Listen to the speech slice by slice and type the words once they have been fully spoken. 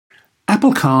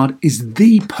Apple Card is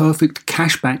the perfect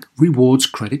cashback rewards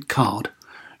credit card.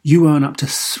 You earn up to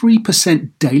 3%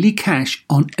 daily cash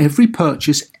on every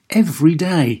purchase every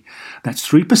day. That's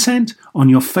 3% on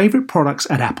your favorite products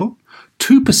at Apple,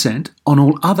 2% on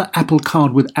all other Apple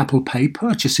Card with Apple Pay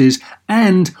purchases,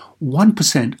 and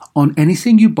 1% on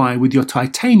anything you buy with your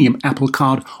titanium Apple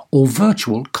Card or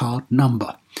virtual card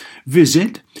number.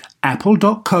 Visit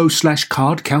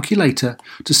apple.co/card calculator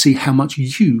to see how much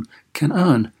you can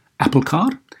earn. Apple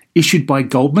Card, issued by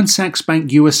Goldman Sachs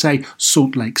Bank USA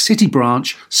Salt Lake City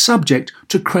branch, subject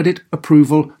to credit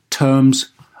approval.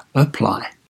 Terms apply.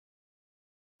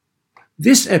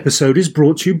 This episode is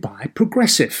brought to you by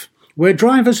Progressive, where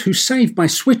drivers who save by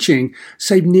switching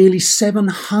save nearly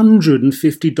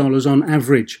 $750 on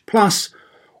average. Plus,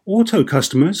 auto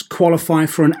customers qualify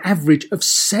for an average of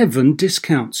 7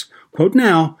 discounts. Quote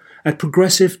now at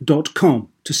progressive.com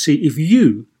to see if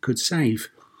you could save.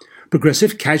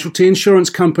 Progressive Casualty Insurance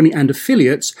Company and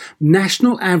affiliates,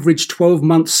 national average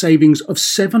 12-month savings of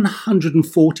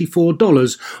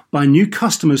 $744 by new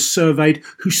customers surveyed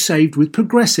who saved with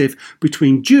Progressive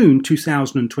between June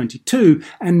 2022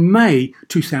 and May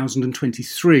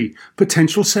 2023.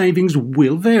 Potential savings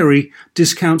will vary.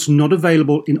 Discounts not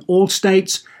available in all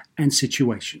states and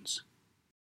situations.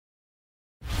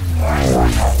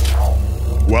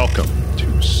 Welcome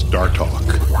to Star Talk,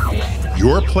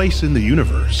 your place in the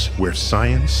universe where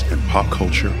science and pop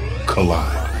culture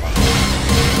collide.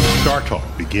 Star Talk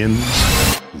begins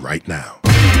right now.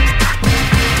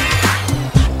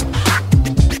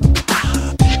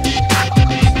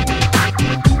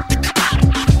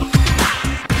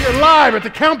 We're live at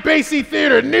the Count Basie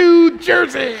Theater, New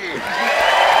Jersey.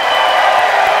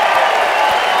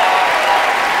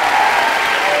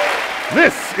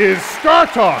 This is Star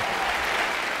Talk.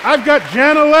 I've got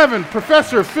Jana Levin,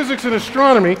 professor of physics and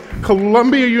astronomy,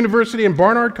 Columbia University and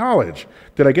Barnard College.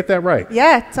 Did I get that right?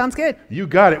 Yeah, sounds good. You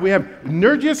got it. We have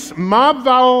Nergis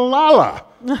Mavalala.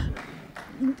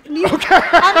 Okay.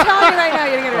 I'm telling you right now,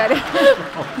 you're going to get ready.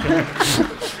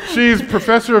 She's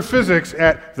professor of physics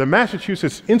at the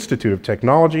Massachusetts Institute of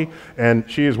Technology, and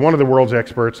she is one of the world's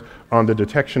experts on the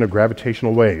detection of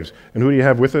gravitational waves. And who do you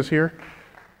have with us here?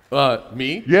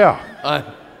 Me? Yeah.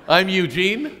 I'm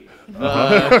Eugene.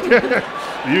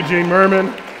 Eugene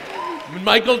Merman.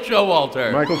 Michael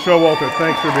Showalter. Michael Showalter.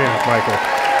 Thanks for being here, Michael.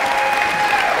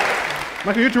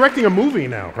 Michael, you're directing a movie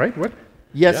now, right? What?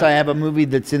 Yes, I have a movie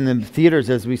that's in the theaters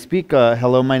as we speak.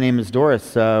 Hello, my name is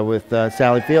Doris with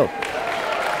Sally Field.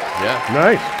 Yeah.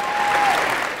 Nice.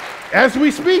 As we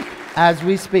speak. As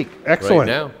we speak. Excellent.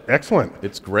 Right now. Excellent.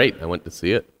 It's great. I went to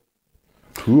see it.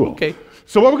 Cool. Okay.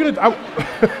 So what we're going to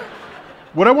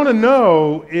what I want to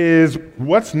know is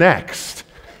what's next.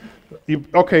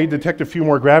 Okay, detect a few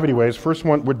more gravity waves. First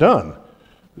one, we're done.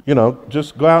 You know,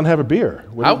 just go out and have a beer.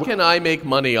 How can I make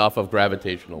money off of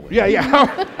gravitational waves? Yeah.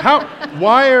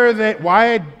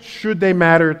 Why should they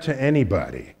matter to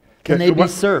anybody? Can they be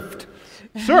surfed?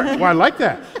 Surfed. Well, I like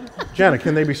that. Jana,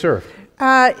 can they be surfed?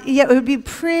 Yeah, it would be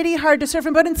pretty hard to surf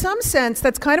them, but in some sense,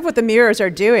 that's kind of what the mirrors are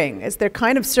doing, is they're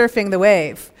kind of surfing the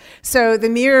wave. So the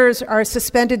mirrors are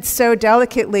suspended so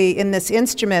delicately in this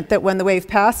instrument that when the wave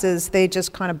passes, they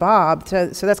just kind of bob. So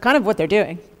that's kind of what they're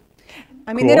doing.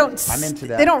 I mean, Cool. I'm into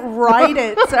that. They don't ride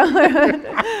it.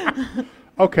 So.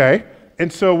 Okay.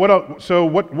 And so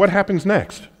what happens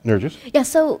next, Nergis? Yeah,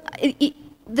 so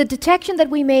the detection that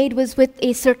we made was with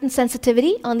a certain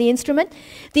sensitivity on the instrument.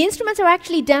 The instruments are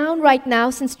actually down right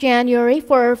now since January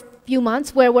for a few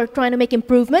months where we're trying to make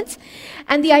improvements.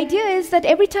 And the idea is that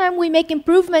every time we make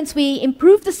improvements, we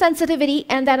improve the sensitivity,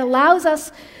 and that allows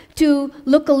us to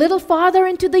look a little farther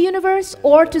into the universe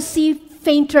or to see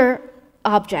fainter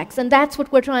objects. And that's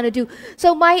what we're trying to do.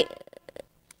 So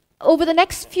over the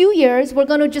next few years, we're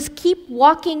going to just keep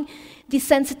walking the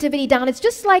sensitivity down. It's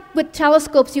just like with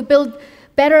telescopes. You build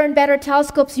better and better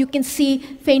telescopes, you can see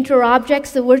fainter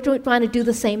objects. So we're trying to do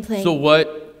the same thing.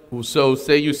 So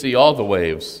say you see all the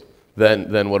waves,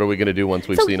 then what are we going to do once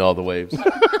we've seen all the waves?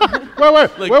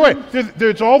 Wait.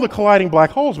 There's all the colliding black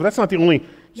holes, but that's not the only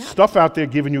stuff out there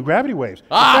giving you gravity waves.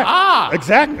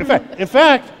 Exactly. In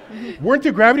fact, weren't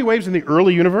there gravity waves in the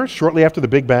early universe shortly after the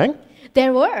Big Bang?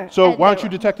 There were. So why aren't you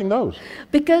detecting those?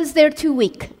 Because they're too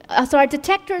weak. So our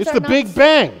detectors It's the Big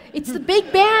Bang. It's the Big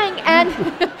Bang, and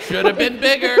should have been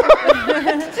bigger.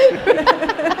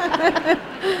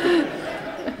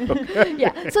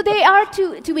 Yeah, so they are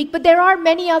too weak, but there are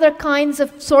many other kinds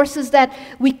of sources that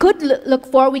we could look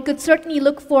for. We could certainly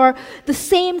look for the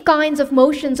same kinds of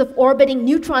motions of orbiting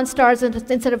neutron stars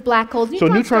instead of black holes. So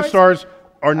neutron stars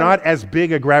are not as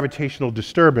big a gravitational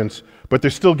disturbance, but they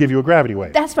still give you a gravity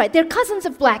wave. That's right. They're cousins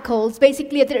of black holes.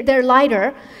 Basically, they're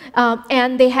lighter,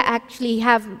 and they actually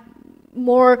have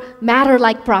more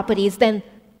matter-like properties than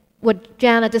what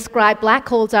Jana described black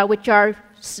holes are, which are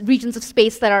regions of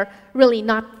space that are really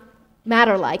not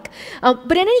matter-like.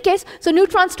 But in any case, so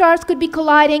neutron stars could be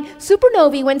colliding.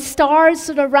 Supernovae, when stars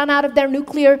sort of run out of their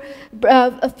nuclear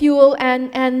fuel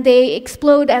and they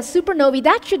explode as supernovae,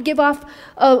 that should give off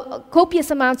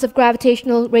copious amounts of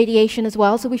gravitational radiation as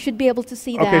well. So we should be able to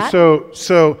see that. Okay,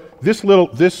 so this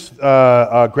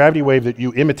gravity wave that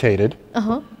you imitated,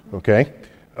 okay,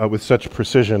 with such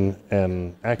precision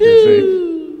and accuracy.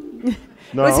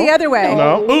 No. Was the other way?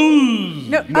 No.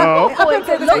 No. No.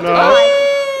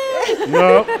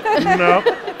 No.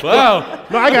 Wow.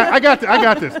 No, I got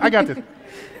this.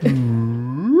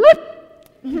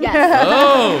 Yes.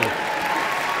 Oh.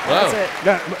 Wow. That's it.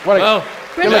 Yeah, what? Well,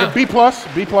 Like a B plus.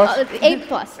 A plus.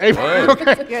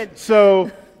 Okay. Good.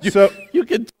 So you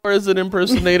could tour as an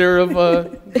impersonator of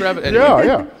gravity. Anyway.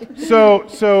 yeah.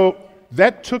 So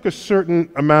that took a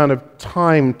certain amount of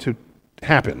time to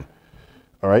happen.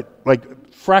 All right,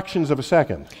 like fractions of a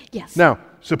second. Yes. Now,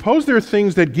 suppose there are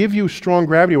things that give you strong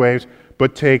gravity waves,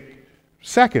 but take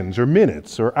seconds or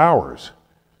minutes or hours.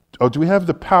 Oh, do we have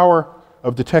the power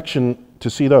of detection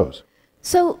to see those?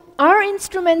 So our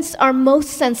instruments are most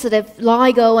sensitive,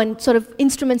 LIGO and sort of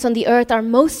instruments on the Earth are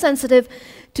most sensitive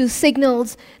to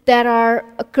signals that are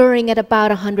occurring at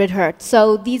about 100 hertz.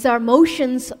 So these are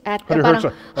motions at 100 about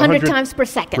hertz, 100 times per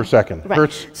second. Per second. Right.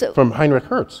 Hertz So from Heinrich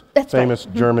Hertz, that's famous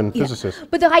right. German Yeah. physicist.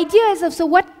 But the idea is so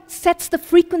what sets the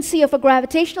frequency of a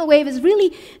gravitational wave is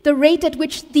really the rate at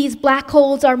which these black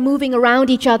holes are moving around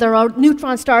each other or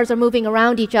neutron stars are moving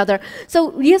around each other.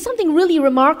 So here's something really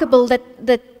remarkable that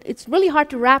it's really hard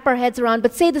to wrap our heads around,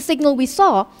 but say the signal we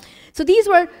saw. So these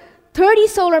were 30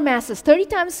 solar masses, 30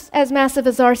 times as massive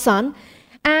as our sun,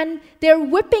 and they're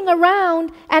whipping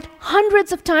around at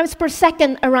hundreds of times per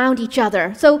second around each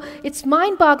other. So it's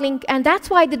mind-boggling, and that's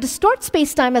why they distort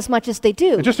space-time as much as they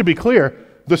do. And just to be clear,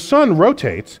 the sun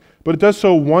rotates, but it does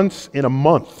so once in a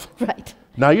month. Right.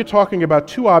 Now you're talking about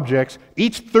two objects,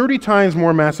 each 30 times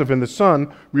more massive than the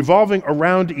sun, revolving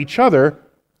around each other.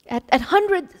 At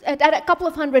a couple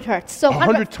of hundred hertz. So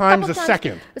 100 times a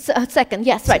second. A second,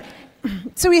 yes, right.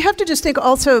 So we have to just think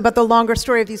also about the longer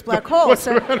story of these black holes.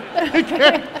 So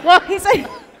he's like,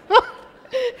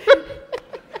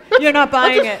 you're not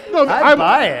buying it. No, I'd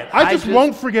buy it. I just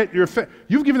won't forget your face.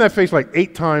 You've given that face like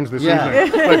 8 times this Yeah.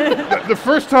 evening. Like, the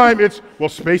first time it's, well,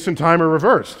 space and time are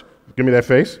reversed. Give me that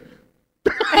face.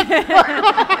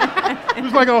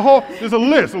 There's like there's a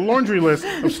laundry list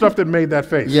of stuff that made that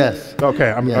face. Yes.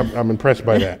 Okay, I'm Yes. I'm impressed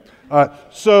by that.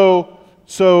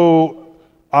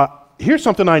 Here's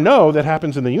something I know that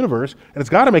happens in the universe, and it's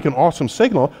got to make an awesome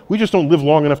signal. We just don't live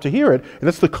long enough to hear it, and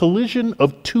that's the collision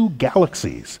of two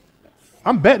galaxies.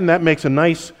 I'm betting that makes a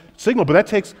nice signal, but that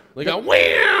takes Like a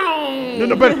wow.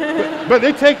 no, but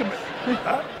they take.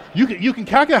 You can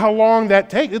calculate how long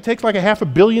that takes. It takes like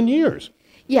 500 million years.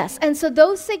 Yes, and so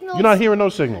those signals... You're not hearing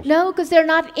those signals. No, because they're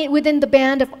not within the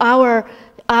band of our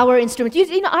instrument.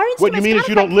 You know, our instruments... What you mean is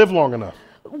you don't live long enough.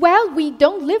 Well, we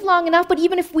don't live long enough, but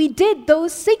even if we did,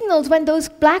 those signals, when those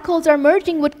black holes are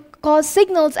merging, would cause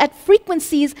signals at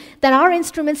frequencies that our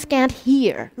instruments can't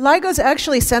hear. LIGO's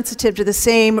actually sensitive to the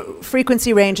same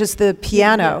frequency range as the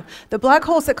piano. The black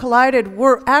holes that collided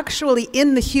were actually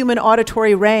in the human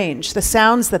auditory range, the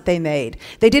sounds that they made.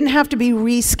 They didn't have to be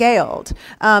rescaled.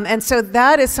 And so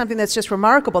that is something that's just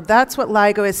remarkable. That's what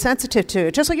LIGO is sensitive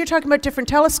to. Just like you're talking about different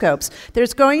telescopes,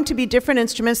 there's going to be different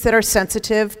instruments that are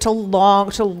sensitive to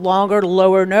longer,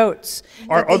 lower notes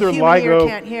Are that the other human ear LIGO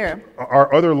can't hear.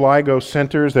 Are other LIGO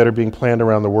centers that are being planned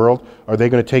around the world? Are they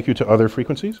going to take you to other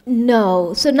frequencies?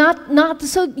 No, so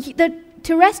so the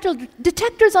terrestrial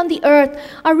detectors on the Earth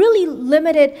are really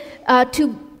limited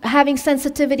to having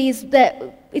sensitivities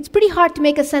that it's pretty hard to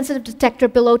make a sensitive detector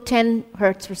below 10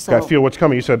 hertz or so. I feel what's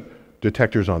coming. You said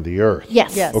detectors on the Earth.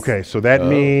 Yes. Yes. Okay, so that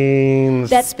means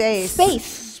That's Space.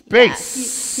 Space.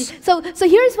 So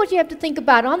here's what you have to think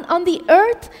about. On the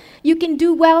Earth, you can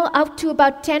do well out to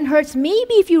about 10 hertz.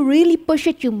 Maybe if you really push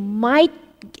it, you might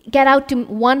get out to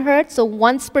 1 hertz, so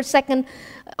once per second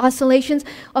oscillations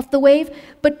of the wave.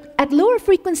 But at lower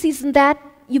frequencies than that,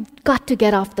 you've got to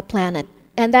get off the planet.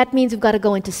 And that means you've got to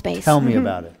go into space. Tell me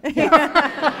about it.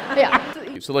 Yeah.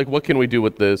 So, like, what can we do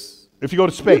with this? if you go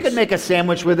to space. You can make a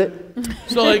sandwich with it.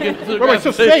 So, like, it's a Wait,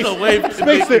 so space. gravitational wave.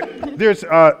 Space. There's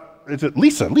is it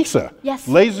Lisa? Yes.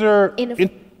 Laser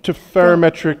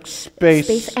interferometric space.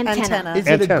 Space antenna. Antenna. Is it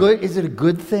a Antenna. good? Is it a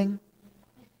good thing?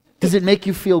 Does it make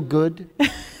you feel good?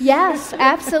 Yes,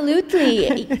 absolutely.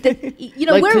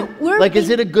 Is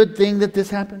it a good thing that this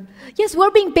happened? Yes,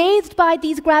 we're being bathed by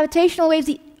these gravitational waves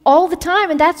all the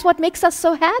time, and that's what makes us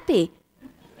so happy.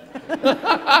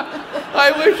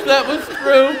 I wish that was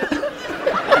true.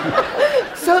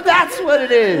 So that's what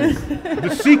it is.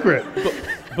 The secret.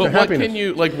 But what can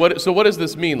you, like, what? So what does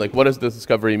this mean? Like, what does this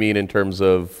discovery mean in terms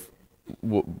of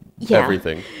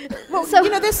everything? Well,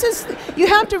 you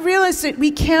have to realize that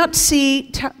we can't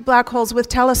see black holes with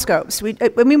telescopes. We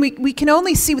can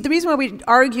only see, the reason why we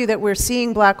argue that we're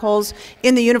seeing black holes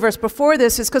in the universe before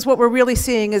this is because what we're really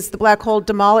seeing is the black hole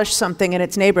demolish something in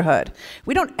its neighborhood.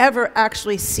 We don't ever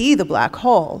actually see the black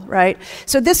hole, right?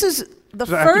 So this is the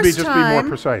first time. Just be more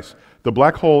precise. The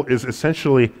black hole is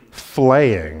essentially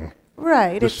flaying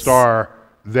the star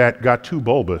that got too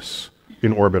bulbous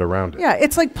in orbit around it. Yeah,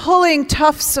 it's like pulling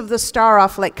tufts of the star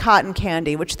off like cotton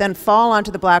candy, which then fall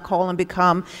onto the black hole and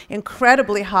become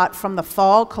incredibly hot from the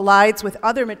fall, collides with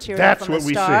other material from the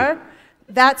star.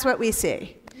 That's what we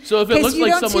see. So if it looks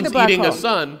like someone's eating a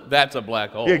sun, that's a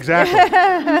black hole. Exactly.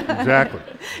 Exactly.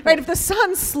 Right, if the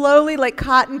sun slowly, like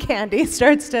cotton candy,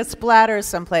 starts to splatter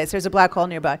someplace, there's a black hole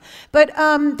nearby. But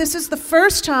this is the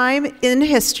first time in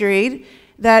history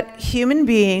that human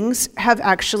beings have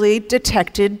actually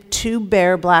detected two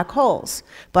bare black holes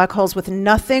with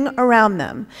nothing around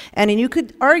them. And you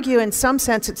could argue in some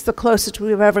sense it's the closest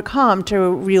we've ever come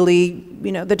to really,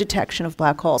 the detection of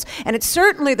black holes. And it's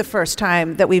certainly the first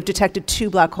time that we've detected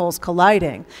two black holes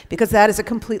colliding, because that is a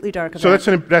completely dark event. So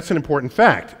that's an important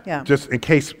fact. Yeah. Just in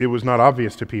case it was not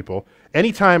obvious to people.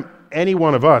 Anytime any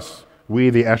one of us, we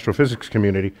the astrophysics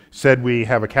community, said we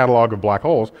have a catalog of black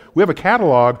holes, we have a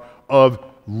catalog of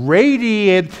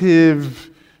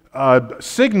radiative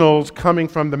signals coming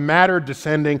from the matter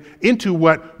descending into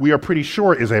what we are pretty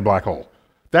sure is a black hole.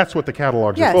 That's what the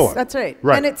catalogs are full of. Yes, that's right.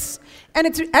 And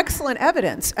it's excellent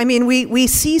evidence. I mean, we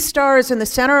see stars in the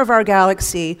center of our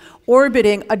galaxy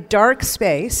orbiting a dark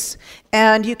space,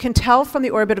 and you can tell from the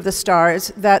orbit of the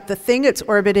stars that the thing it's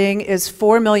orbiting is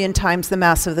 4 million times the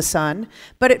mass of the sun,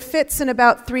 but it fits in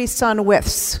about 3 sun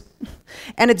widths.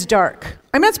 And it's dark.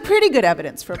 I mean, that's pretty good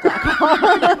evidence for a black hole.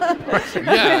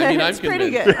 Yeah, I mean, I'm it's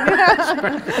pretty good.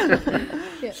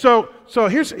 So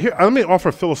here, let me offer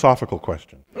a philosophical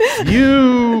question.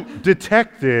 You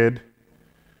detected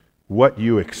what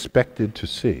you expected to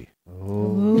see.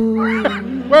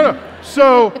 Well, no.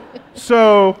 So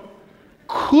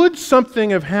could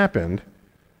something have happened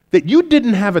that you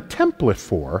didn't have a template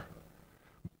for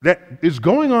that is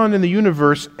going on in the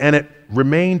universe and it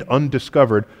remained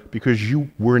undiscovered because you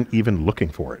weren't even looking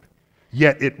for it?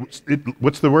 Yet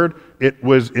what's the word? It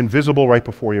was invisible right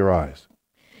before your eyes.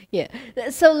 Yeah.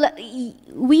 So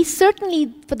we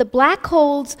certainly, for the black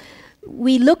holes,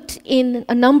 we looked in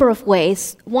a number of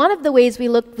ways. One of the ways we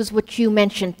looked was what you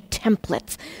mentioned,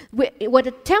 templates. What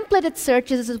a templated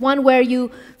search is one where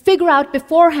you figure out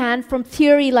beforehand from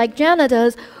theory like Jana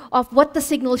does of what the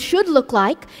signal should look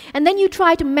like, and then you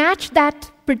try to match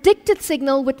that predicted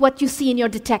signal with what you see in your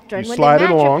detector. You slide it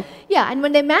along. And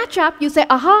when they match up, you say,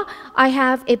 aha, I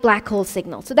have a black hole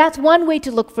signal. So that's one way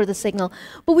to look for the signal.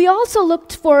 But we also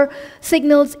looked for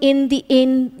signals in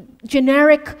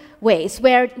generic ways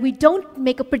where we don't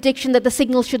make a prediction that the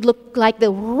signal should look like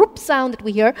the whoop sound that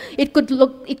we hear. It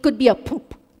could be a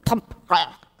poop, pump,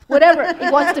 whatever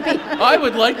it wants to be. I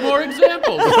would like more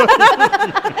examples.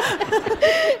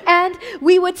 And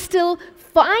we would still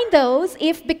find those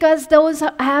because those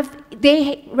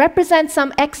they represent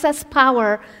some excess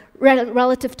power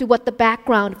relative to what the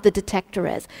background of the detector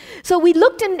is. So we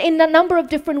looked in a number of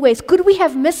different ways. Could we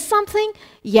have missed something?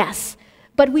 Yes.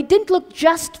 But we didn't look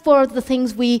just for the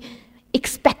things we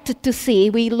expected to see.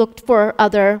 We looked for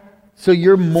other So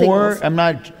you're more.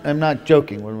 signals. I'm not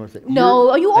joking when we're saying. No,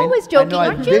 are you always joking,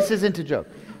 aren't you? This isn't a joke.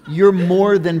 You're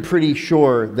more than pretty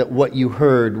sure that what you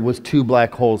heard was two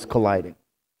black holes colliding.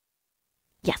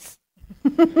 Yes.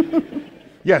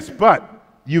 Yes, but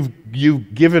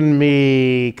you've given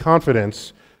me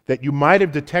confidence that you might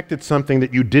have detected something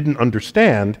that you didn't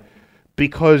understand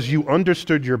because you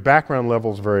understood your background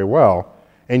levels very well,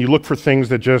 and you look for things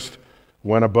that just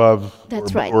went above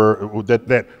or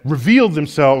that revealed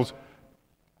themselves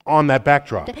on that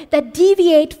backdrop. That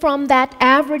deviate from that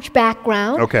average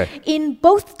background in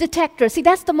both detectors. See,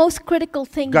 that's the most critical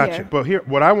thing here. Gotcha. But here,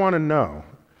 what I want to know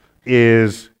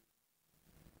is,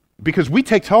 because we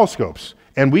take telescopes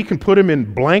and we can put them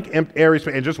in blank empty areas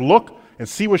and just look and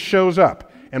see what shows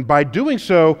up. And by doing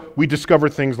so, we discover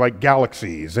things like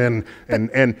galaxies and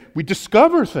we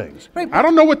discover things. Right. I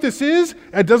don't know what this is.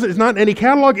 It's not in any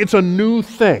catalog. It's a new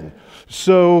thing.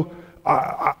 So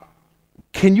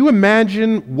Can you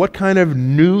imagine what kind of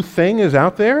new thing is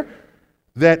out there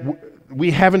that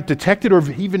we haven't detected or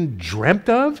even dreamt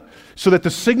of? So that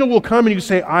the signal will come and you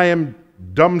say, I am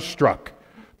dumbstruck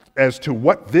as to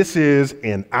what this is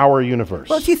in our universe.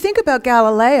 Well, if you think about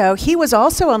Galileo, he was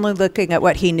also only looking at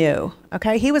what he knew.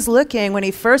 Okay, he was looking, when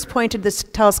he first pointed this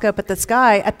telescope at the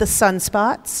sky, at the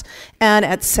sunspots and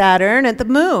at Saturn and the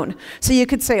moon. So you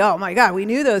could say, oh my God, we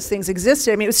knew those things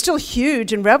existed. I mean, it was still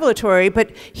huge and revelatory,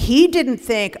 but he didn't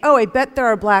think, oh, I bet there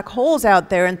are black holes out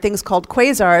there and things called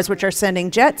quasars, which are sending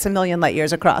jets 1 million light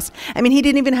years across. I mean, he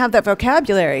didn't even have that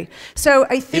vocabulary. So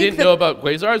I think he didn't know about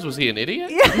quasars? Was he an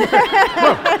idiot?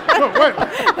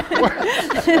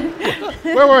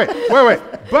 Wait.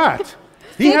 But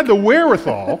he had the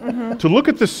wherewithal to look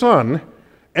at the sun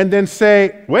and then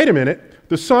say, wait a minute,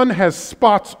 the sun has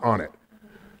spots on it.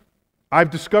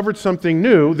 I've discovered something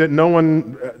new that no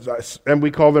one, and we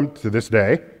call them to this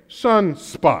day, sun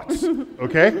spots,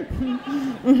 okay?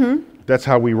 That's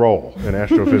how we roll in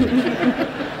astrophysics.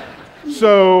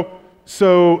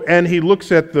 And he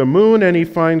looks at the moon and he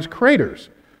finds craters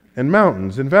and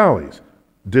mountains and valleys.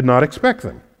 Did not expect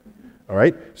them. All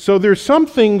right? So there's some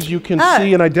things you can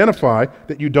see and identify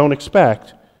that you don't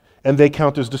expect, and they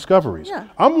count as discoveries. Yeah.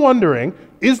 I'm wondering,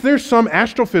 is there some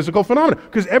astrophysical phenomenon?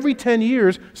 Because every 10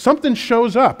 years, something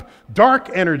shows up. Dark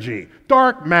energy,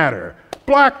 dark matter,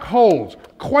 black holes,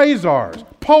 quasars,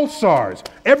 pulsars.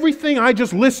 Everything I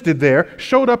just listed there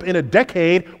showed up in a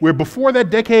decade where before that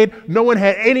decade, no one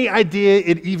had any idea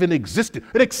it even existed.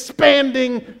 An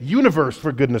expanding universe,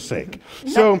 for goodness sake.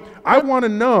 So I want to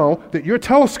know that your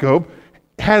telescope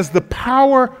has the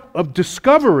power of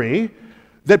discovery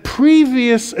that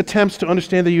previous attempts to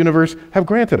understand the universe have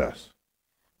granted us.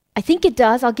 I think it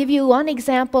does. I'll give you one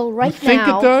example right now. You think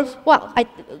it does? Well,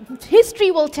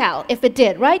 history will tell if it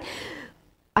did, right?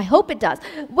 I hope it does.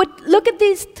 Look at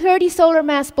these 30 solar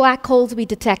mass black holes we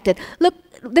detected. Look,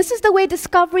 this is the way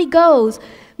discovery goes.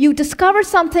 You discover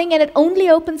something and it only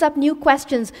opens up new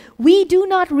questions. We do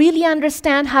not really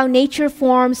understand how nature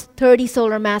forms 30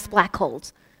 solar mass black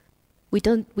holes. We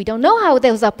don't know how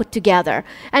those are put together.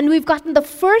 And we've gotten the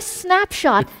first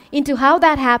snapshot into how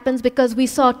that happens because we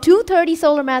saw 2 30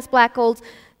 solar mass black holes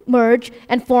merge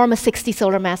and form a 60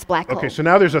 solar mass black hole. Okay, so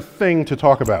now there's a thing to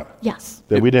talk about. Yes.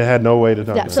 That we had no way to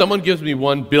talk about. If someone gives me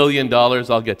 $1 billion,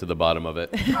 I'll get to the bottom of it.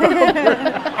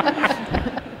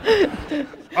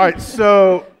 All right,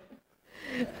 so...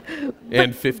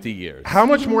 In 50 years. How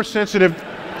much more sensitive...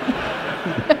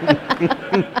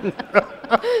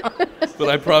 But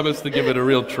I promise to give it a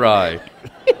real try.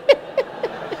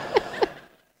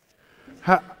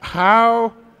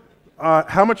 How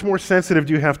much more sensitive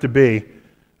do you have to be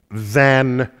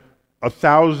than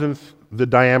 1,000th the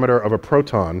diameter of a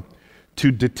proton to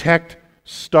detect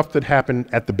stuff that happened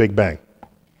at the Big Bang?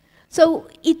 So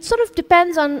it sort of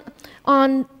depends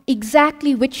on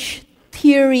exactly which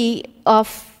theory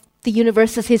of the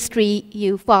universe's history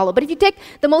you follow. But if you take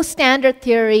the most standard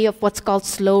theory of what's called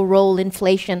slow roll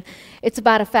inflation, it's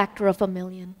about a factor of 1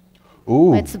 million.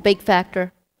 Ooh. It's a big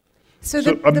factor.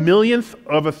 So a millionth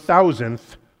of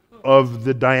 1,000th of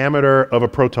the diameter of a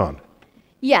proton.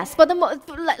 Yes, but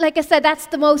like I said, that's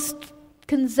the most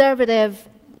conservative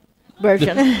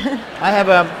version. I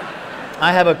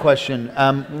have a question.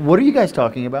 What are you guys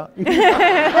talking about?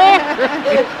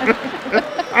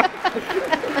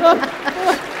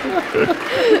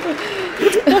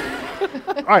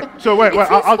 All right, so wait,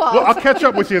 I'll catch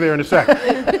up with you there in a sec.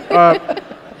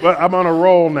 But I'm on a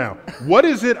roll now. What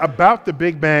is it about the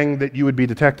Big Bang that you would be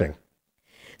detecting?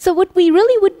 So what we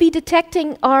really would be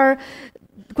detecting are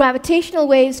gravitational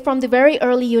waves from the very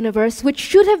early universe, which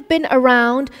should have been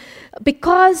around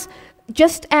because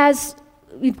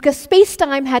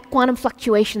space-time had quantum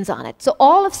fluctuations on it. So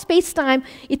all of space-time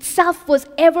itself was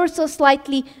ever so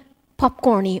slightly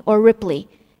popcorny or ripply.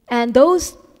 And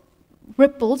those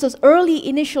ripples, those early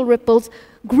initial ripples,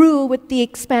 grew with the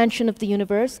expansion of the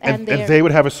universe. And they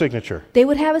would have a signature. They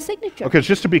would have a signature. Okay,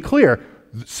 just to be clear,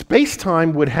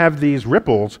 space-time would have these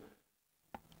ripples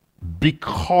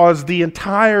because the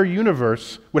entire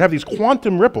universe would have these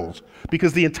quantum ripples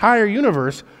because the entire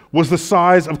universe was the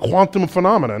size of quantum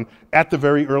phenomenon at the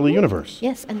very early universe.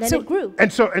 Yes, and then it grew.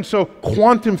 And so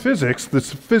quantum physics, the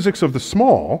physics of the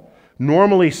small,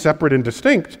 normally separate and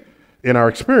distinct in our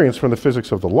experience from the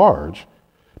physics of the large,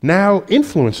 now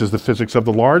influences the physics of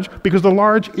the large because the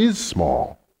large is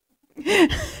small.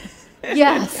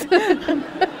 Yes.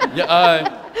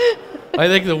 Yeah, I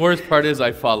think the worst part is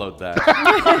I followed that.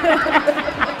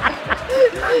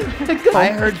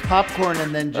 I heard popcorn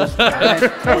and then just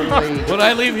totally... When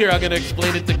I leave here, I'm going to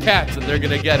explain it to cats, and they're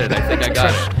going to get it. I think I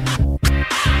got it.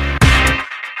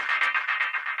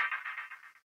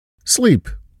 Sleep,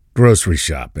 grocery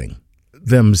shopping,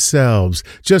 themselves,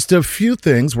 just a few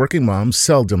things working moms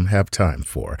seldom have time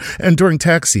for. And during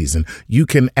tax season, you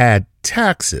can add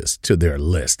taxes to their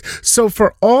list. So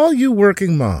for all you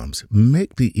working moms,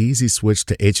 make the easy switch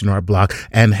to H&R Block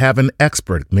and have an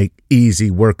expert make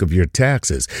easy work of your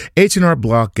taxes. H&R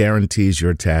Block guarantees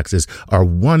your taxes are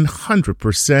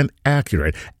 100%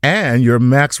 accurate and your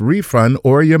max refund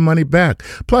or your money back.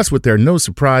 Plus, with their no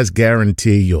surprise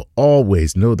guarantee, you'll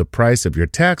always know the price of your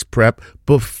tax prep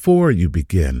before you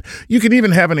begin. You can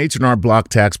even have an H&R Block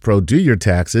Tax Pro do your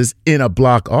taxes in a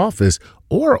Block office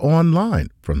or online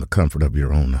from the comfort of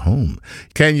your own home.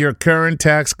 Can your current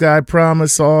tax guy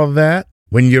promise all that?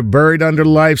 When you're buried under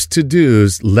life's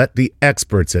to-dos, let the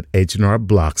experts at H&R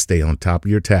Block stay on top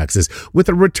of your taxes with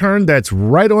a return that's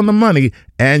right on the money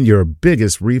and your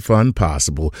biggest refund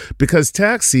possible. Because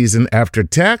tax season after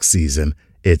tax season,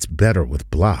 it's better with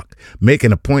Block. Make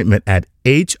an appointment at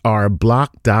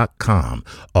hrblock.com.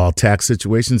 All tax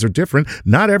situations are different.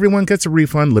 Not everyone gets a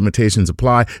refund. Limitations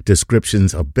apply.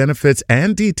 Descriptions of benefits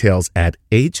and details at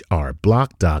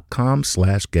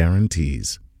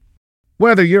hrblock.com/guarantees.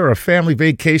 Whether you're a family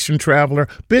vacation traveler,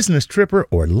 business tripper,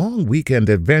 or long weekend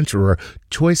adventurer,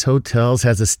 Choice Hotels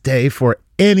has a stay for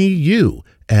any you.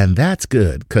 And that's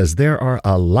good, because there are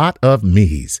a lot of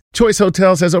me's. Choice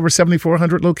Hotels has over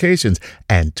 7,400 locations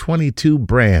and 22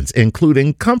 brands,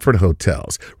 including Comfort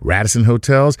Hotels, Radisson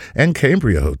Hotels, and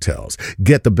Cambria Hotels.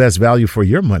 Get the best value for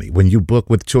your money when you book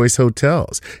with Choice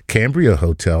Hotels. Cambria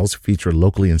Hotels feature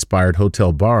locally inspired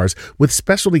hotel bars with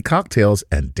specialty cocktails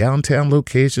and downtown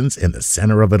locations in the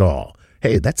center of it all.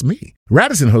 Hey, that's me.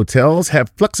 Radisson Hotels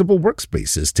have flexible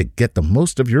workspaces to get the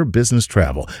most of your business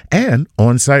travel and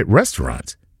on-site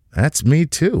restaurants. That's me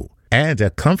too. And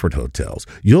at Comfort Hotels,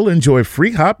 you'll enjoy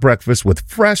free hot breakfast with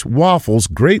fresh waffles,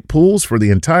 great pools for the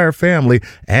entire family,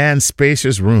 and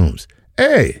spacious rooms.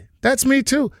 Hey, that's me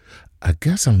too. I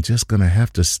guess I'm just going to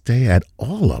have to stay at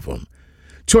all of them.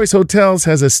 Choice Hotels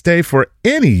has a stay for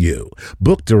any you.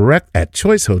 Book direct at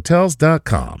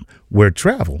choicehotels.com, where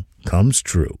travel comes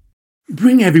true.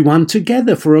 Bring everyone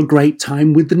together for a great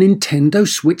time with the Nintendo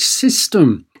Switch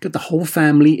system. Get the whole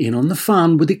family in on the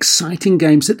fun with exciting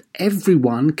games that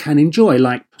everyone can enjoy,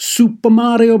 like Super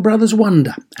Mario Bros.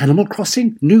 Wonder, Animal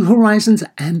Crossing, New Horizons,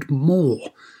 and more.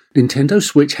 Nintendo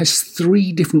Switch has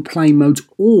 3 different play modes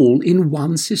all in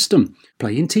one system.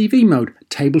 Play in TV mode,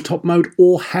 tabletop mode,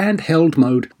 or handheld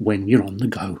mode when you're on the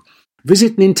go.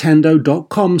 Visit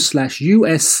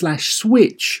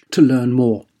nintendo.com/US/Switch to learn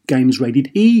more. Games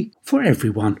rated E for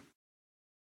everyone.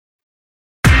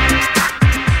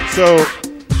 So,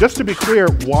 just to be clear,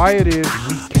 why it is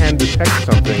we can detect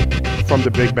something from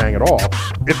the Big Bang at all,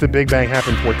 if the Big Bang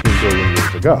happened 14 billion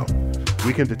years ago.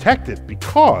 We can detect it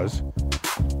because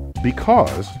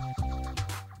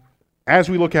as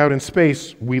we look out in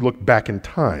space, we look back in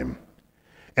time.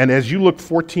 And as you look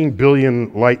 14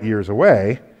 billion light years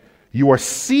away, you are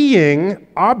seeing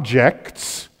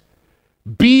objects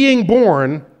being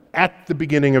born at the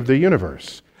beginning of the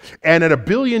universe. And at 1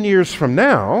 billion years from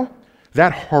now,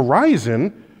 that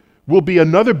horizon will be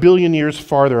another 1 billion years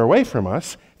farther away from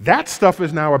us. That stuff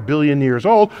is now 1 billion years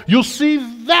old. You'll see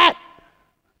that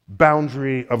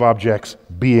boundary of objects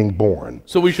being born.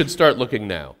 So we should start looking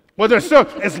now. Well, there's so,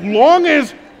 as long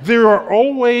as there are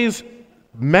always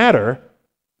matter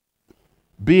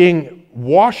being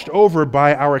washed over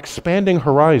by our expanding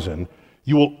horizon,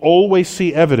 you will always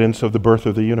see evidence of the birth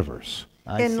of the universe.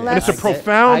 And it's a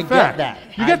profound fact. Get that.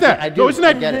 You get that? I do. No, isn't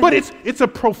that? Get it. But it's a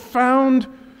profound.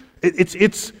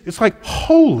 It's like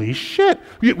holy shit.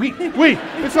 Wait.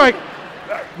 It's like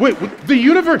the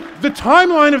universe. The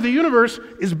timeline of the universe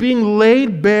is being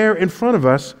laid bare in front of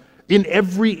us in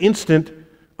every instant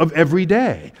of every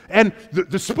day. And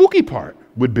the spooky part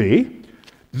would be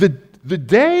the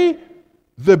day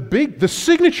the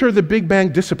signature of the Big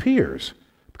Bang disappears,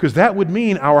 because that would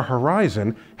mean our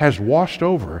horizon has washed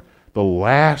over the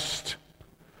last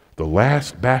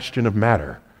bastion of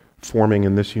matter forming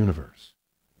in this universe.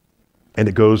 And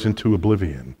it goes into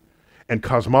oblivion. And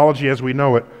cosmology as we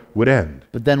know it would end.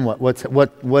 But then what?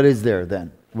 What is there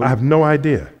then? I have no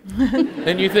idea.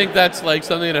 And you think that's like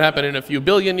something that happened in a few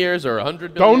billion years or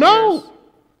 100 Don't billion know. years? Do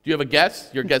you have a guess?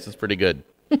 Your guess is pretty good.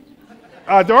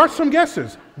 There are some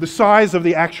guesses. The size of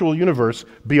the actual universe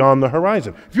beyond the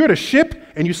horizon. If you're at a ship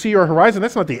and you see your horizon,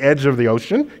 that's not the edge of the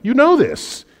ocean. You know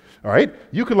this. All right?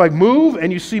 You could move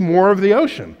and you see more of the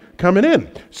ocean coming in.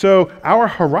 So our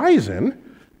horizon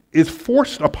is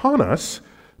forced upon us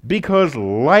because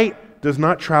light does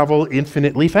not travel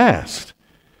infinitely fast.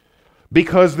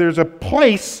 Because there's a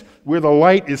place where the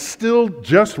light is still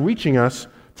just reaching us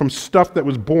from stuff that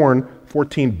was born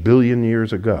 14 billion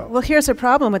years ago. Well, here's a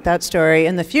problem with that story.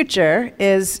 In the future,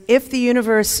 is if the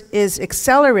universe is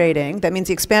accelerating, that means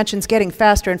the expansion's getting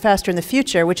faster and faster in the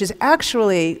future, which is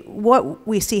actually what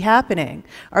we see happening.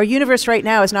 Our universe right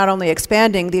now is not only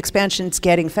expanding, the expansion's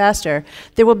getting faster.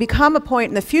 There will become a point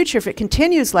in the future, if it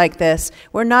continues like this,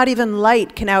 where not even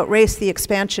light can outrace the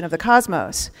expansion of the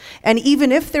cosmos. And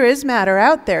even if there is matter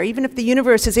out there, even if the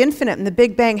universe is infinite and the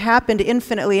Big Bang happened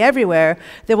infinitely everywhere,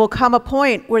 there will come a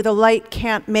point where the light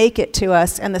can't make it to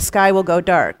us and the sky will go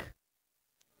dark.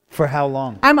 For how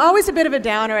long? I'm always a bit of a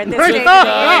downer at this stage of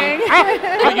the meeting.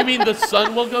 Oh, you mean the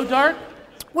sun will go dark?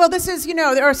 Well, this is,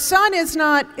 our sun is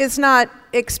not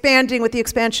expanding with the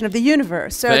expansion of the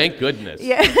universe. So thank goodness.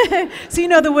 Yeah.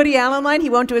 So the Woody Allen line, he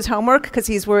won't do his homework because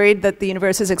he's worried that the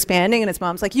universe is expanding, and his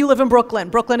mom's like, you live in Brooklyn.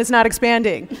 Brooklyn is not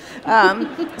expanding.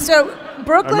 So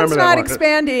Brooklyn's not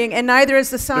expanding, and neither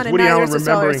is the sun, and Woody neither Allen is the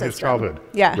solar remembering system. his childhood.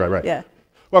 Yeah. Right. Yeah.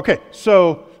 Okay,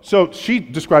 so she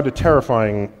described a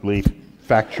terrifyingly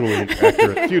factually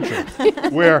accurate future,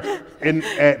 where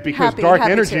because dark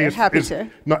energy is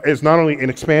not only an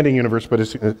expanding universe, but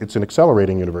it's an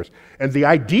accelerating universe. And the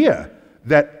idea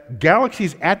that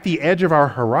galaxies at the edge of our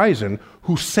horizon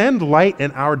who send light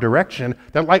in our direction,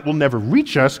 that light will never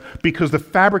reach us because the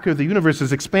fabric of the universe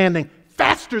is expanding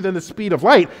faster than the speed of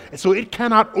light, so it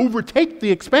cannot overtake the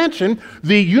expansion.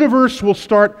 The universe will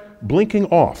start blinking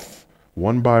off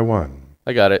one by one.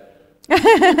 I got it.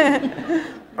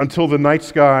 Until the night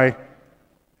sky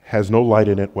has no light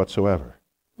in it whatsoever.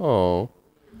 Oh.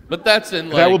 But that's in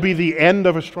That will be the end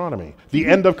of astronomy, the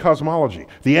end of cosmology,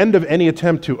 the end of any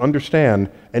attempt to understand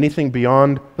anything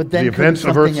beyond the events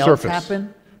of Earth's surface.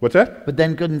 Happen? What's that? But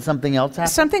then couldn't something else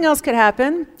happen? Something else could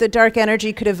happen. The dark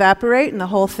energy could evaporate and the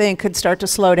whole thing could start to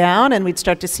slow down and we'd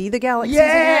start to see the galaxies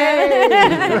again.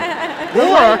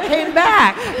 Or came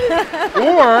back.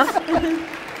 Or,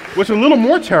 what's a little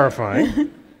more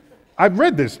terrifying, I've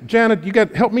read this. Janet, you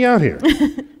got to help me out here.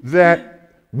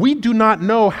 That we do not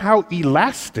know how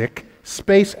elastic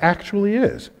space actually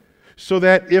is. So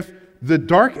that if the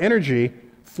dark energy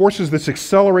forces this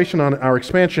acceleration on our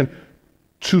expansion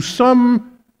to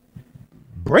some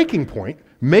breaking point,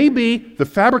 maybe the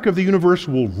fabric of the universe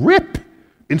will rip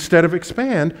instead of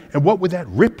expand. And what would that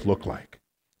rip look like?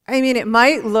 I mean, it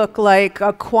might look like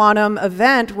a quantum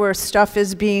event where stuff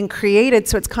is being created,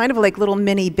 so it's kind of like little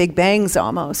mini Big Bangs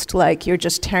almost, like you're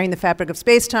just tearing the fabric of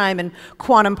space-time and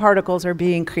quantum particles are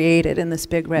being created in this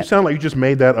big rip. You sound like you just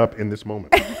made that up in this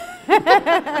moment.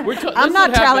 I'm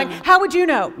not telling. How would you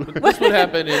know? This would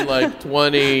happen in like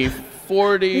 2040.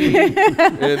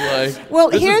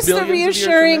 Well, here's the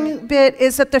reassuring bit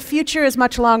is that the future is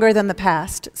much longer than the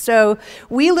past. So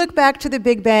we look back to the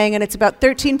Big Bang and it's about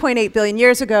 13.8 billion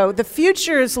years ago. The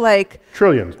future is like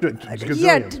trillions.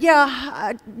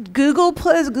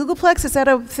 Googleplex, is that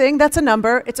a thing? That's a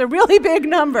number. It's a really big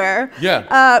number.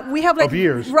 Yeah. We have like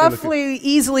roughly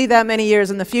easily that many years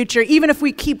in the future, even if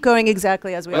we keep going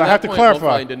exactly as we are. I have to clarify.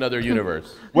 We'll find another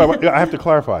universe. Well, I have to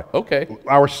clarify. Okay.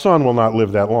 Our sun will not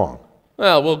live that long.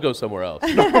 Well, we'll go somewhere else.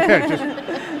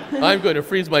 I'm going to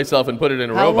freeze myself and put it in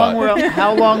a robot.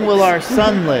 How long will our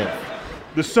sun live?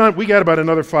 The sun, we got about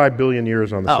another 5 billion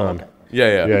years on the sun. Okay.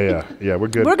 Yeah, we're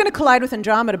good. We're going to collide with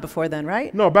Andromeda before then,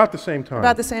 right? No, about the same time.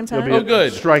 About the same time? It'll be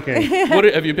good. Striking.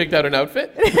 Have you picked out an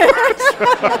outfit?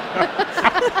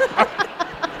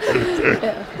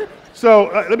 So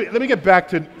let me get back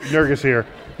to Nergis here.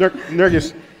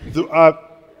 Nergis,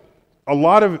 a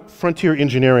lot of frontier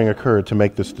engineering occurred to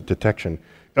make this detection.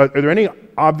 Are there any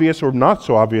obvious or not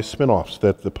so obvious spin-offs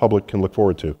that the public can look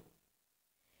forward to?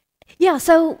 Yeah,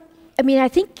 so, I mean, I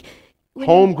think...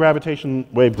 Home gravitation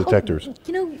wave detectors.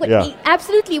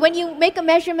 Absolutely. When you make a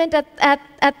measurement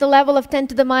at the level of 10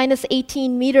 to the minus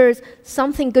 18 meters,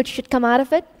 something good should come out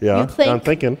of it. Yeah, I'm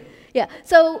thinking. Yeah,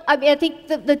 so I mean, I think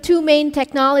the two main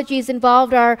technologies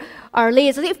involved are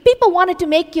lasers. If people wanted to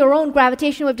make your own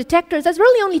gravitational wave detectors, there's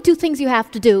really only two things you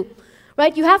have to do,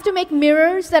 right? You have to make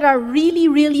mirrors that are really,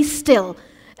 really still.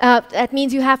 That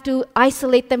means you have to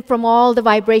isolate them from all the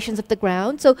vibrations of the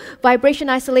ground, so vibration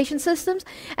isolation systems.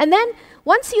 And then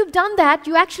once you've done that,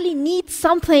 you actually need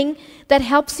something that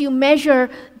helps you measure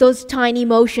those tiny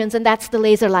motions, and that's the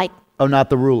laser light. Oh, not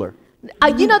the ruler. The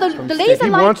laser light. He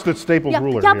wants the Staples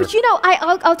ruler. Yeah, here. but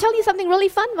I'll tell you something really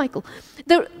fun, Michael.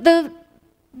 The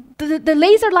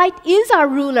laser light is our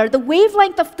ruler. The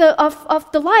wavelength of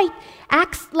the light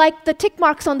acts like the tick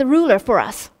marks on the ruler for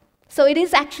us. So it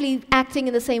is actually acting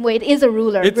in the same way. It is a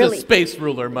ruler, It's really. a space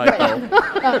ruler, Michael.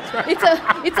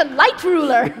 It's a light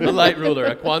ruler. A light ruler,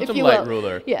 a if quantum you light will.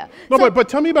 ruler. Yeah. No, So- but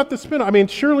tell me about the spin. I mean,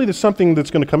 surely there's something that's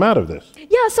going to come out of this.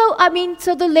 Yeah, so I mean,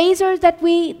 so the laser that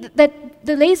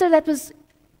was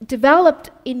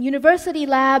developed in university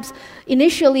labs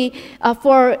initially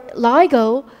for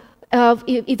LIGO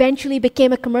eventually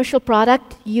became a commercial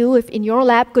product. You, if in your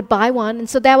lab, could buy one, and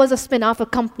so that was a spin-off, a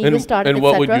company we started. And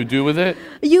what would etc. you do with it?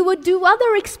 You would do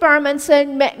other experiments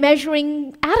and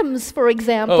measuring atoms, for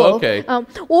example. Oh, okay.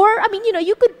 Or, I mean,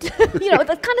 you could,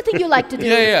 the kind of thing you like to do.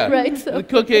 Yeah. Right. So. The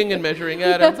cooking and measuring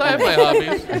atoms. I have my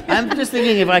hobbies. I'm just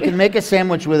thinking if I can make a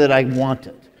sandwich with it, I want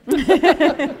it.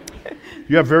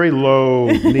 You have very low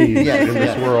needs in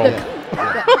this world.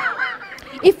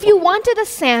 If you wanted a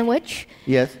sandwich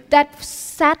Yes. that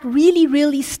sat really,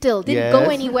 really still, didn't go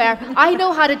Yes. anywhere, I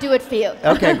know how to do it for you.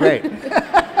 Okay, great.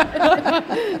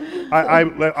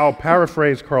 I'll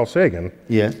paraphrase Carl Sagan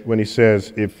Yes. when he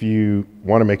says, if you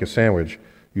want to make a sandwich,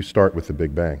 you start with the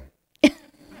Big Bang.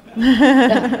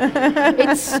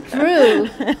 It's true.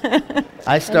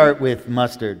 I start with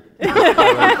mustard.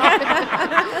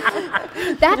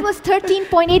 That was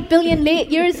 13.8 billion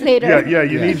years later.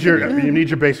 You need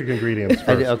your basic ingredients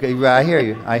first. Okay, right, I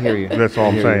hear you. That's all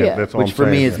I'm saying. Yeah. That's all Which I'm for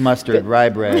me saying. is mustard, rye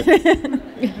bread.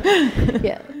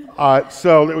 Yeah.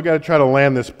 So we got to try to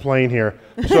land this plane here.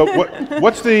 So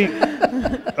what's the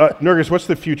Nurgis? What's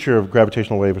the future of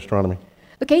gravitational wave astronomy?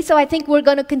 Okay, so I think we're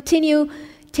going to continue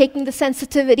taking the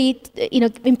sensitivity,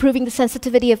 improving the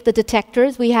sensitivity of the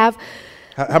detectors. We have,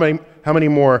 How many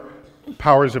more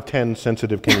powers of 10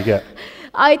 sensitive can you get?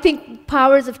 I think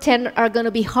powers of 10 are going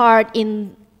to be hard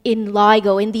in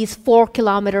LIGO, in these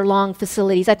 4-kilometer long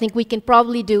facilities. I think we can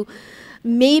probably do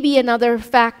maybe another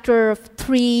factor of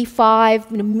 3,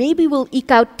 5, maybe we'll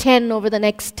eke out 10 over the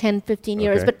next 10, 15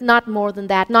 years, Okay. but not more than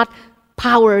that, not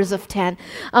powers of 10.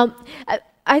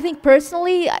 I think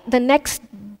personally, the next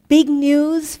big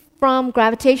news from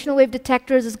gravitational wave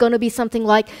detectors is going to be something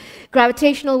like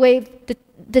gravitational wave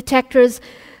detectors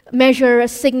measure a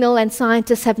signal and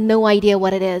scientists have no idea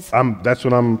what it is. That's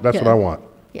what I want.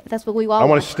 Yeah, that's what we all I want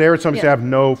want. to stare at something and say, I have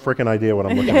no freaking idea what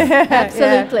I'm looking at.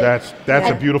 Absolutely. That's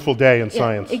a beautiful day in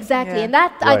science. Exactly. Yeah. And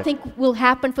that, I Right. think, will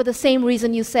happen for the same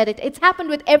reason you said it. It's happened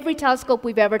with every telescope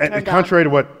we've ever turned And on. contrary to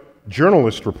what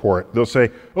journalists report, they'll say,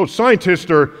 "Oh,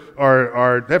 scientists are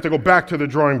they have to go back to the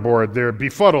drawing board. They're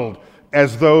befuddled,"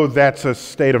 as though that's a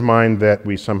state of mind that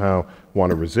we somehow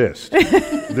want to resist.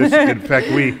 In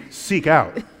fact, we seek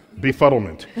out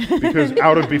befuddlement because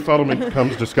out of befuddlement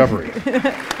comes discovery.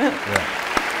 Yeah.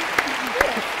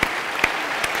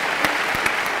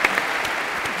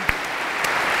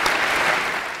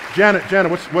 Janet,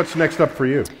 what's next up for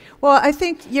you? Well, I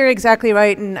think you're exactly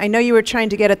right, and I know you were trying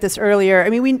to get at this earlier.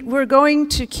 I mean, we're going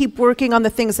to keep working on the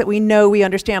things that we know we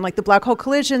understand, like the black hole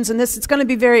collisions, and this. It's going to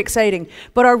be very exciting.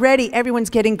 But already, everyone's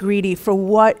getting greedy for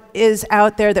what is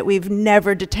out there that we've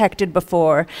never detected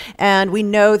before. And we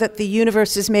know that the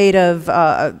universe is made of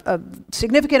a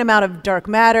significant amount of dark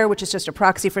matter, which is just a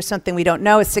proxy for something we don't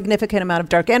know, a significant amount of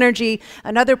dark energy,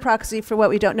 another proxy for what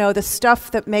we don't know, the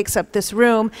stuff that makes up this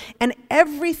room, and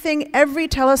everything every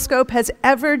telescope has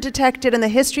ever detected in the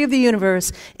history of the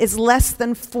universe is less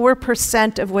than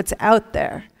 4% of what's out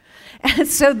there. And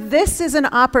so this is an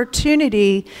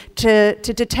opportunity to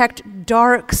detect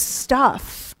dark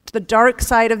stuff, the dark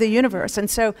side of the universe. And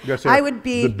so You gotta say I would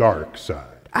be... the dark side.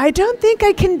 I don't think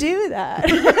I can do that.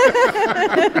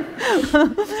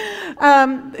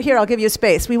 Here, I'll give you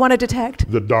space. We want to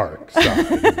detect. The dark side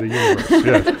of the universe.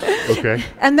 Yes. Okay.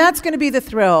 And that's going to be the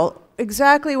thrill.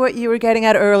 Exactly what you were getting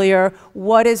at earlier.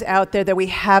 What is out there that we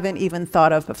haven't even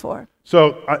thought of before?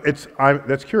 So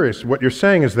that's curious. What you're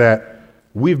saying is that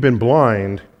we've been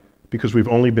blind because we've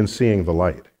only been seeing the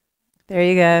light. There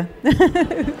you go.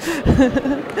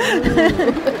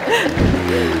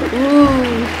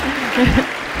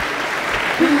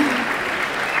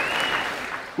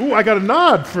 Ooh, I got a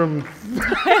nod from.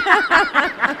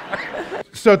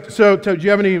 So do you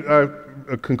have any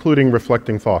concluding,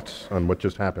 reflecting thoughts on what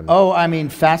just happened? Oh, I mean,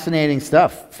 fascinating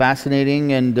stuff.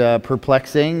 Fascinating and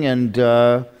perplexing, and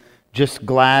just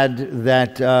glad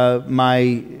that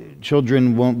my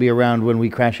children won't be around when we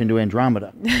crash into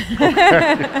Andromeda.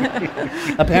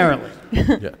 Apparently.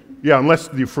 Yeah, unless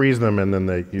you freeze them and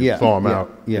then you thaw them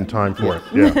out in time for it.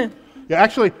 Yeah. Yeah,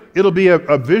 actually, it'll be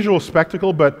a visual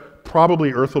spectacle, but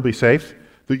probably Earth will be safe.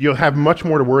 You'll have much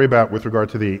more to worry about with regard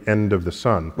to the end of the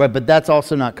sun. Right, but that's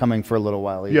also not coming for a little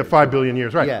while either. Yeah, 5 billion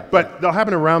years, right. Yeah, but they'll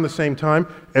happen around the same time.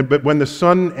 But when the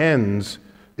sun ends,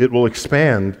 it will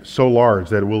expand so large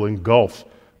that it will engulf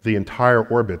the entire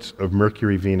orbits of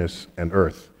Mercury, Venus, and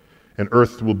Earth. and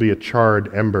Earth will be a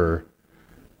charred ember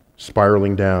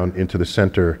spiraling down into the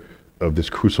center of this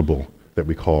crucible that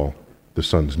we call the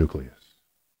sun's nucleus.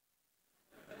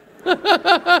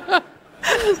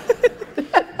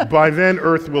 By then,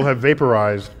 Earth will have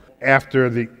vaporized after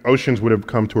the oceans would have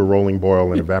come to a rolling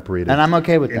boil and evaporated. And I'm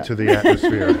okay with into that. the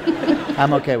atmosphere.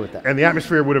 I'm okay with that. And the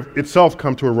atmosphere would have itself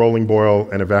come to a rolling boil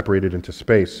and evaporated into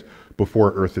space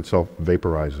before Earth itself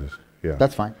vaporizes. Yeah,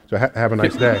 That's fine. So have a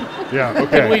nice day. Yeah,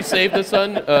 okay. Can we save the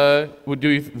sun? Would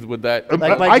that?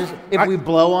 If we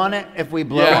blow on it,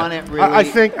 really. I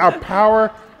think our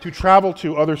power to travel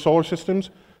to other solar systems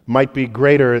might be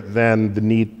greater than the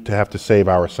need to have to save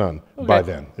our sun by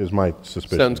then, is my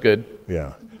suspicion. Sounds good.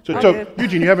 Yeah. So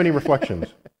Eugene, you have any reflections?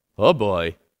 Oh,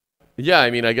 boy. Yeah, I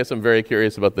mean, I guess I'm very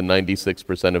curious about the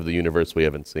 96% of the universe we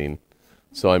haven't seen.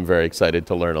 So I'm very excited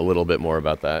to learn a little bit more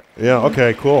about that. Yeah,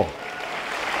 okay, cool.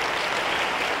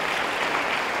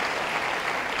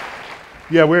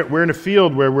 Yeah, we're in a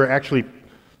field where we're actually,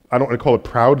 I don't want to call it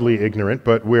proudly ignorant,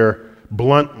 but we're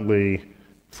bluntly,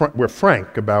 we're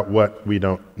frank about what we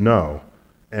don't know.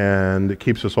 And it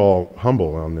keeps us all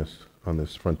humble on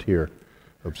this frontier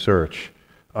of search.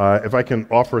 If I can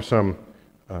offer some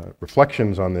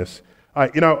reflections on this,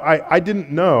 I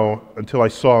didn't know until I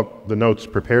saw the notes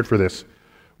prepared for this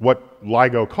what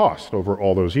LIGO cost over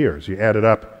all those years. You added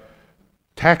up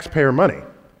taxpayer money,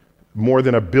 more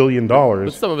than $1 billion.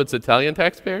 But some of it's Italian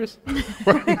taxpayers?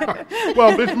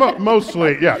 Well, it's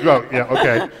mostly,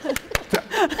 okay.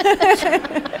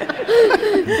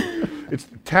 It's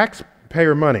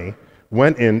taxpayer money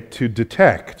went in to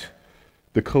detect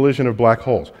the collision of black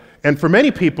holes. And for many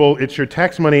people, it's your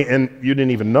tax money and you didn't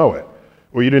even know it,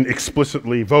 or you didn't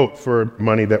explicitly vote for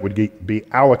money that would be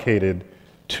allocated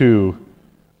to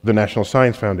the National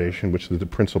Science Foundation, which is the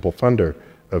principal funder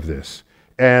of this.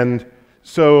 And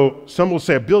so some will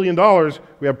say $1 billion,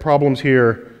 we have problems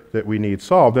here that we need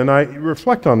solved. And I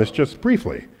reflect on this just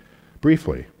briefly.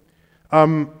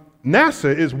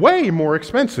 NASA is way more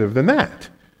expensive than that.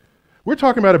 We're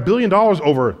talking about $1 billion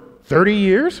over 30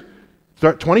 years,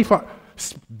 25.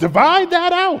 Divide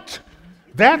that out.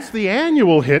 That's the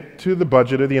annual hit to the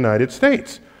budget of the United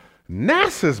States.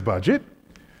 NASA's budget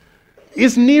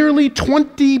is nearly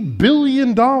 $20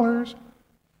 billion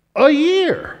a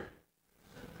year.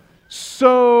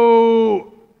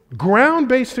 So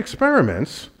ground-based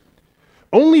experiments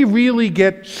only really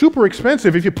get super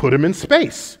expensive if you put them in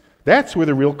space. That's where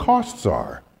the real costs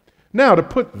are. Now, to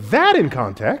put that in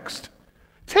context,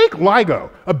 take LIGO,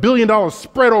 $1 billion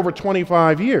spread over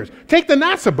 25 years. Take the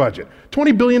NASA budget,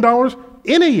 $20 billion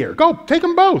in a year. Go, take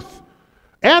them both.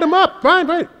 Add them up,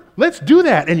 fine. Let's do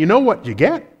that. And you know what you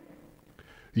get?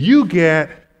 You get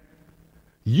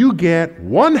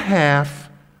 1/2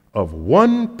 of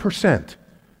 1%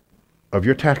 of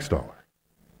your tax dollar.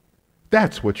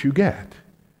 That's what you get.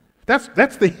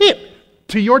 That's the hit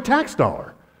to your tax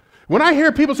dollar. When I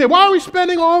hear people say, "Why are we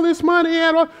spending all this money?"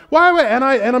 and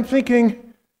I'm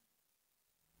thinking,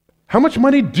 how much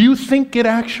money do you think it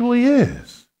actually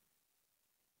is?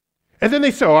 And then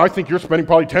they say, "Oh, I think you're spending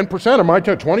probably 10% of my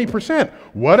 20%.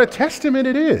 What a testament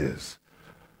it is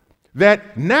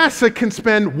that NASA can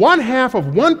spend 1/2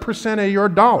 of 1% of your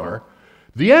dollar.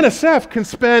 The NSF can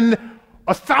spend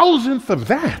 1,000th of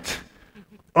that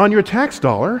on your tax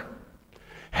dollar,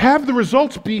 have the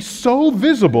results be so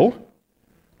visible,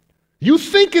 you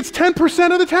think it's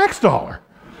 10% of the tax dollar.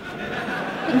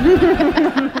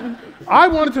 I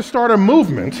wanted to start a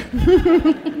movement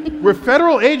where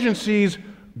federal agencies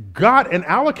got an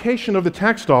allocation of the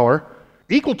tax dollar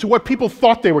equal to what people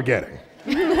thought they were getting.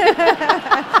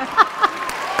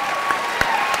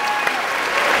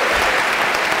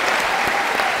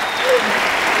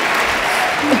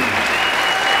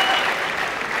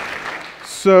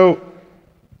 So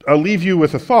I'll leave you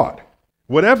with a thought.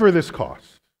 Whatever this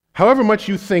costs, however much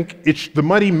you think the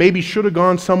money maybe should have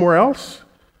gone somewhere else,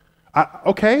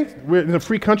 okay, we're in a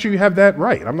free country, you have that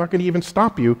right. I'm not going to even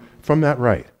stop you from that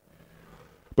right.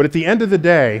 But at the end of the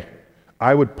day,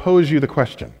 I would pose you the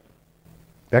question.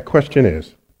 That question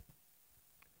is,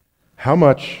 how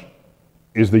much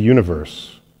is the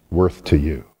universe worth to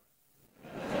you?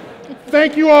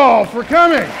 Thank you all for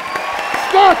coming.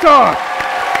 Star Talk!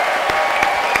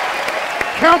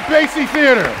 Count Basie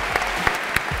Theater.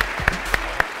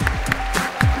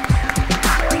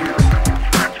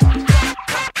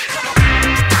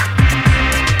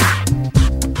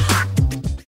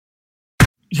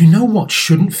 You know what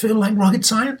shouldn't feel like rocket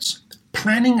science?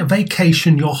 Planning a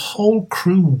vacation your whole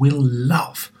crew will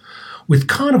love. With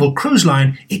Carnival Cruise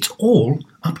Line, it's all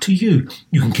up to you.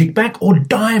 You can kick back or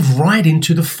dive right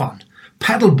into the fun.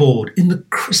 Paddleboard in the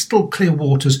crystal clear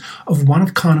waters of one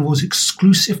of Carnival's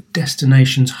exclusive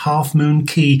destinations, Half Moon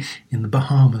Cay in the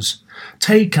Bahamas.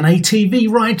 Take an ATV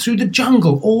ride through the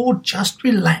jungle or just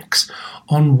relax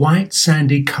on white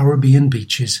sandy Caribbean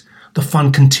beaches. The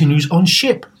fun continues on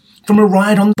ship, from a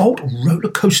ride on Bolt roller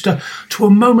coaster to a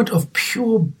moment of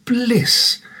pure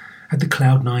bliss at the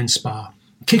Cloud9 Spa.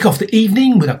 Kick off the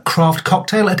evening with a craft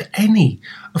cocktail at any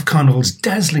of Carnival's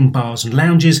dazzling bars and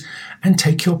lounges, and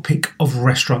take your pick of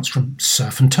restaurants from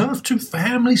surf and turf to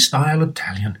family-style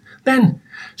Italian. Then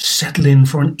settle in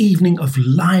for an evening of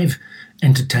live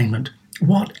entertainment.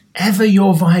 Whatever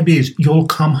your vibe is, you'll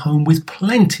come home with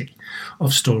plenty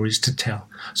of stories to tell.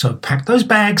 So pack those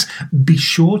bags, be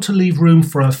sure to leave room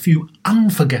for a few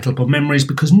unforgettable memories,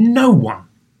 because no one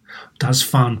does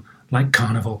fun like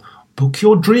Carnival. Book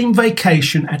your dream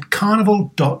vacation at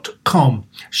carnival.com.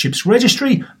 Ships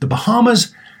registry, the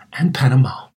Bahamas and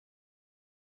Panama.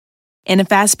 In a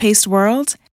fast-paced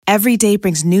world, every day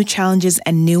brings new challenges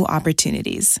and new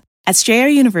opportunities. At Strayer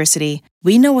University,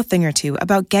 we know a thing or two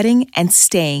about getting and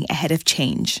staying ahead of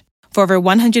change. For over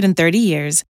 130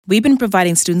 years, we've been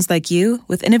providing students like you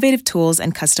with innovative tools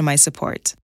and customized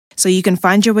support, so you can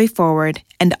find your way forward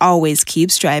and always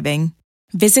keep striving.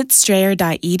 Visit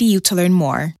strayer.edu to learn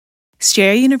more.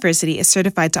 Strayer University is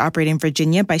certified to operate in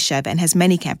Virginia by Chev and has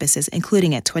many campuses,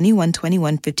 including at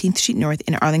 2121 15th Street North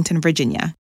in Arlington,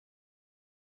 Virginia.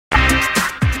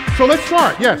 So let's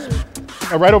start. Yes.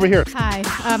 Right over here.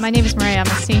 Hi, my name is Maria. I'm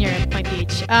a senior in Point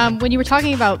Beach. When you were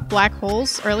talking about black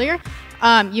holes earlier,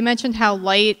 you mentioned how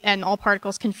light and all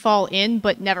particles can fall in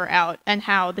but never out, and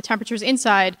how the temperatures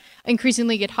inside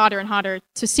increasingly get hotter and hotter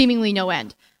to seemingly no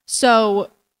end.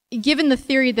 So given the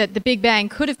theory that the Big Bang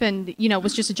could have been,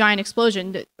 was just a giant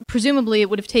explosion, presumably it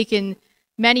would have taken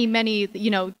many,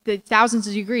 the thousands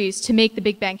of degrees to make the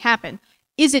Big Bang happen.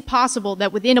 Is it possible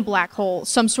that within a black hole,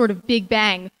 some sort of Big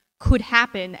Bang could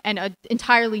happen and an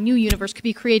entirely new universe could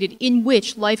be created in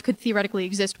which life could theoretically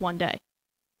exist one day?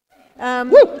 Woo!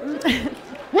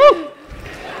 Woo!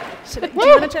 Do you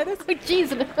want to try this? Oh,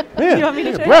 jeez. Man, you want me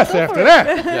to try breath after that.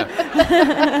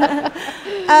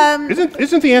 Yeah.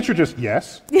 Isn't the answer just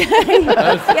yes?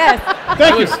 Yes.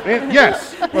 Thank you.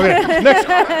 Yes. Okay. Next.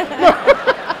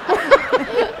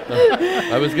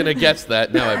 I was going to guess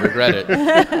that. Now I regret it.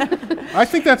 I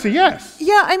think that's a yes.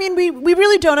 Yeah, I mean, we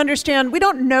really don't understand. We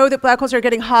don't know that black holes are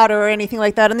getting hotter or anything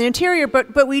like that in the interior,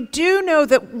 but we do know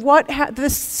that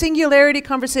this singularity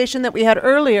conversation that we had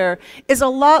earlier is a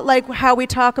lot like how we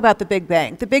talk about the Big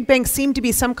Bang. The Big Bang seemed to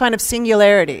be some kind of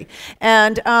singularity,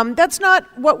 and that's not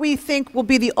what we think will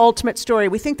be the ultimate story.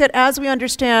 We think that as we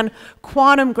understand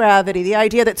quantum gravity, the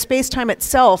idea that space-time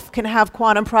itself can have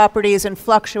quantum properties and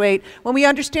fluctuate, when we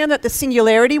understand that the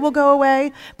singularity will go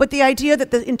away, but the idea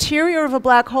that the interior of a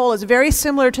black hole is very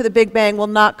similar to the Big Bang will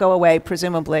not go away,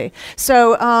 presumably.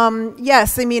 So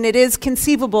yes, I mean, it is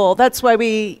conceivable. That's why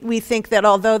we think that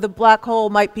although the black hole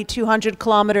might be 200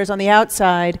 kilometers on the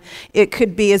outside, it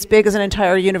could be as big as an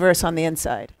entire universe on the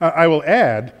inside. I will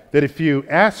add that if you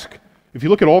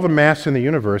look at all the mass in the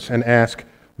universe and ask,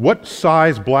 what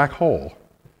size black hole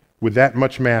would that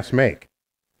much mass make?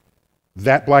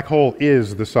 That black hole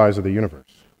is the size of the universe.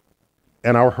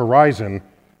 And our horizon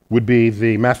would be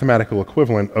the mathematical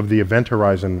equivalent of the event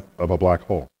horizon of a black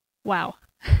hole. Wow.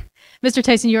 Mr.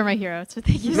 Tyson, you are my hero, so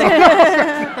thank you.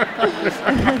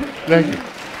 Thank you.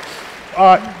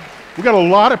 We've got a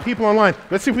lot of people online.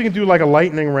 Let's see if we can do like a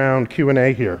lightning round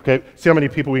Q&A here, okay? See how many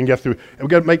people we can get through. And we've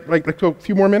got to make like a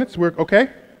few more minutes. We're okay?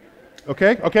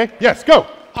 Okay? Yes, go.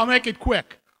 I'll make it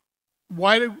quick.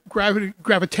 Why do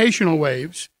gravitational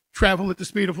waves travel at the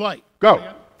speed of light? Go.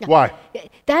 Yeah. Why?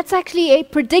 That's actually a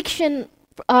prediction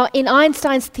in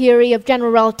Einstein's theory of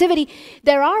general relativity.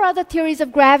 There are other theories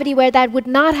of gravity where that would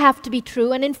not have to be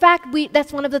true, and in fact,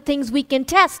 that's one of the things we can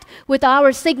test with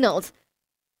our signals.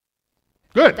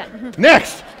 Good.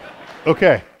 Next.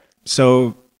 Okay.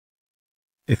 So,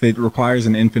 if it requires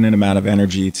an infinite amount of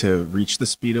energy to reach the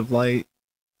speed of light,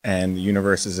 and the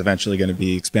universe is eventually going to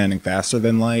be expanding faster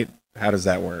than light, how does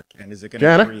that work? And is it going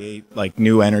to create like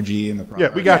new energy in the process?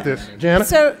 Yeah, we got this. Jana?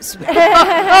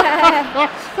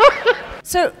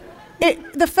 So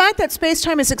the fact that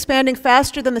space-time is expanding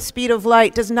faster than the speed of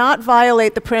light does not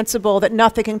violate the principle that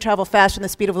nothing can travel faster than the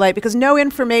speed of light, because no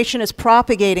information is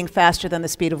propagating faster than the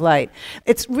speed of light.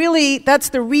 That's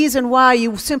the reason why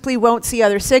you simply won't see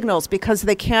other signals, because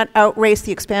they can't outrace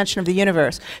the expansion of the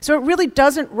universe. So it really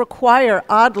doesn't require,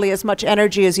 oddly, as much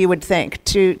energy as you would think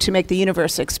to make the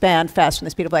universe expand faster than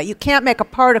the speed of light. You can't make a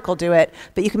particle do it,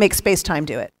 but you can make space-time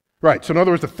do it. Right, so in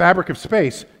other words, the fabric of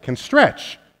space can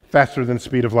stretch faster than the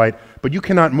speed of light, but you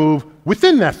cannot move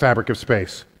within that fabric of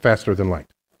space faster than light.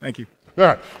 Thank you. All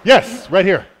right. Yes, right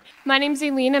here. My name's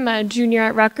Aileen. I'm a junior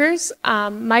at Rutgers.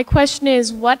 My question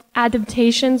is, what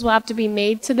adaptations will have to be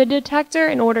made to the detector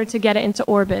in order to get it into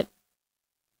orbit?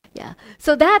 Yeah,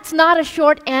 so that's not a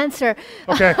short answer.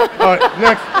 Okay,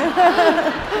 next.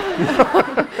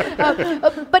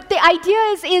 But the idea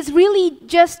is really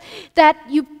just that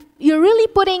you're really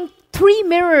putting 3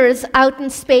 mirrors out in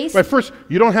space. Right, first,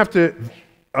 you don't have to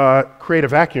create a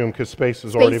vacuum because space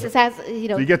is already. Space has, So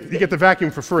you get the vacuum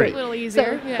for free. A little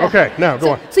easier. So, yeah. Okay, now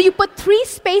go on. So you put 3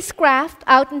 spacecraft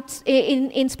out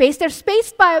in space. They're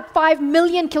spaced by 5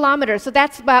 million kilometers. So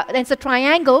that's a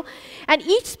triangle, and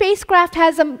each spacecraft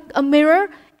has a mirror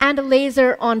and a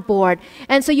laser on board.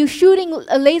 And so you're shooting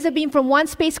a laser beam from one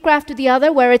spacecraft to the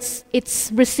other where it's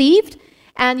received,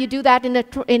 and you do that in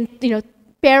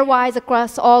pairwise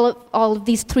across all of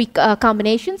these 3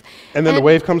 combinations. And then the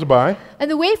wave comes by. And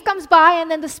the wave comes by,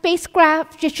 and then the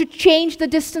spacecraft should change the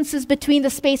distances between the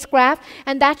spacecraft,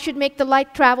 and that should make the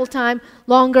light travel time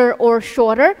longer or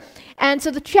shorter. And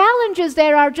so the challenges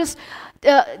there are just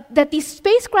that these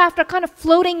spacecraft are kind of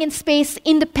floating in space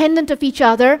independent of each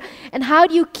other, and how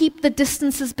do you keep the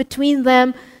distances between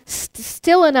them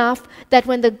still enough that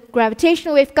when the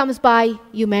gravitational wave comes by,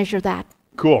 you measure that.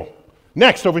 Cool.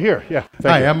 Next, over here. Yeah.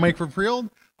 Hi, I'm Mike from Freehold.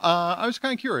 I was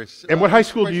kind of curious. And what high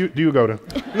school do you go to? A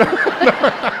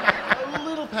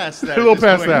little past that. A little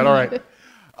past that, all right.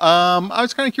 I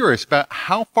was kind of curious about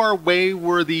how far away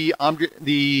were the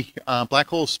black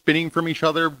holes spinning from each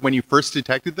other when you first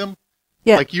detected them?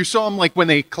 Yeah. Like you saw them like when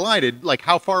they collided, like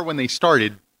how far when they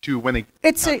started to when they...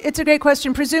 It's a great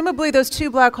question. Presumably those 2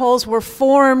 black holes were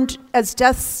formed as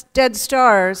dead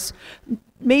stars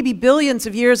maybe billions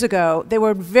of years ago. They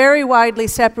were very widely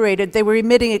separated. They were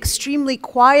emitting extremely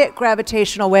quiet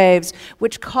gravitational waves,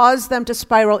 which caused them to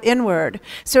spiral inward.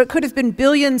 So it could have been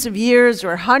billions of years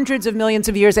or hundreds of millions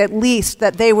of years at least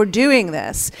that they were doing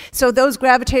this. So those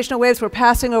gravitational waves were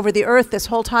passing over the Earth this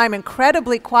whole time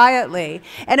incredibly quietly.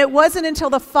 And it wasn't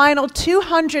until the final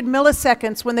 200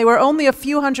 milliseconds, when they were only a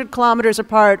few hundred kilometers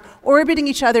apart, orbiting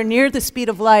each other near the speed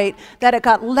of light, that it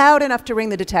got loud enough to ring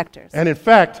the detectors. And in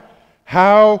fact,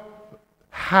 how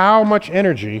much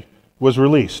energy was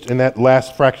released in that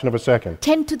last fraction of a second?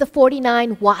 10 to the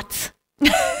 49 watts.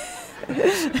 Okay,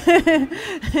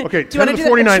 10 to the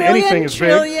 49, anything is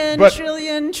big. But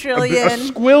trillion. A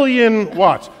squillion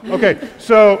watts. Okay,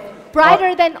 so...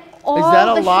 Brighter than all Is that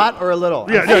a the lot or a little?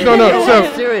 Yeah, no.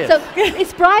 So serious. So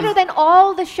it's brighter than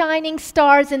all the shining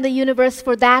stars in the universe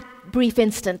for that brief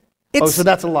instant. So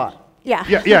that's a lot. Yeah.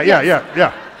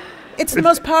 Yeah. It's the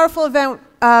most powerful event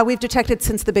we've detected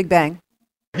since the Big Bang.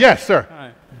 Yes, sir.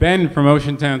 Hi. Ben from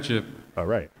Ocean Township. All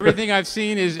right. Everything I've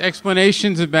seen is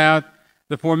explanations about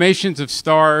the formations of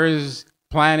stars,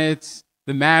 planets,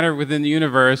 the matter within the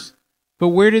universe. But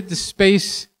where did the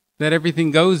space that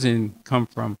everything goes in come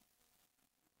from?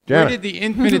 Janet. Where did the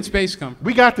infinite space come from?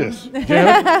 We got this.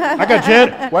 Janet. I got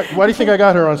Janet. Why do you think I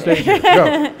got her on stage here? Go.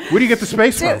 Where do you get the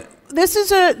space from? This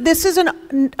is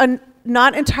a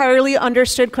not entirely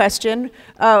understood question.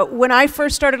 When I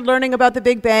first started learning about the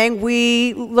Big Bang,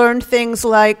 we learned things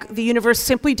like the universe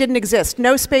simply didn't exist.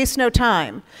 No space, no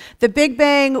time. The Big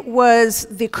Bang was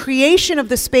the creation of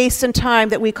the space and time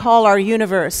that we call our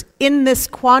universe in this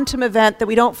quantum event that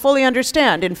we don't fully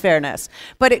understand, in fairness.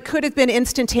 But it could have been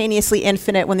instantaneously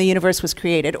infinite when the universe was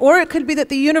created. Or it could be that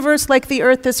the universe, like the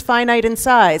Earth, is finite in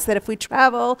size, that if we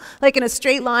travel like in a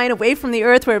straight line away from the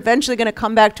Earth, we're eventually going to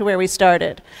come back to where we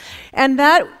started. And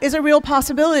that is a real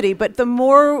possibility, but the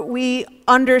more we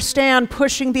understand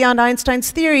pushing beyond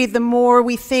Einstein's theory, the more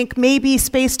we think maybe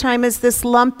space-time is this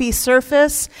lumpy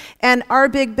surface, and our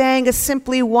Big Bang is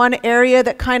simply one area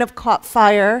that kind of caught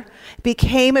fire,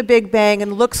 became a Big Bang,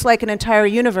 and looks like an entire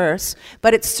universe,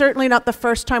 but it's certainly not the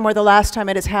first time or the last time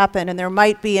it has happened, and there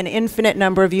might be an infinite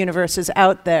number of universes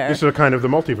out there. This is a kind of the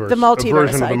multiverse. The multiverse a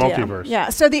version idea. of the multiverse. Yeah,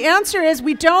 so the answer is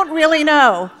we don't really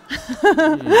know.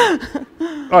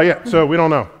 Oh, yeah, so we don't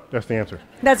know. That's the answer.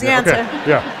 That's the answer. Okay.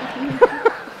 Yeah.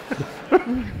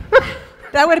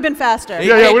 That would have been faster.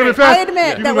 Yeah, it would have been faster. I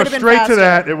admit, you that would have been straight faster. to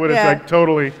that, it would have like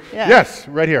totally. Yeah. Yes,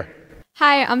 right here.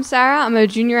 Hi, I'm Sarah. I'm a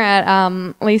junior at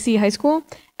Lacey High School.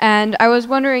 And I was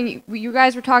wondering, you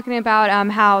guys were talking about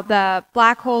how the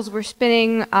black holes were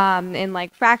spinning in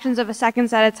like fractions of a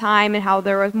second at a time, and how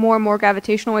there was more and more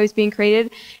gravitational waves being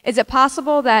created. Is it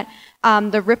possible that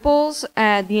the ripples,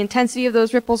 the intensity of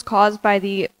those ripples caused by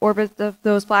the orbit of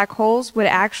those black holes would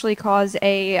actually cause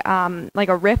a like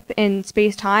a rip in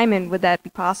space-time, and would that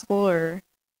be possible? Or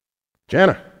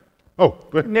Jana. Oh,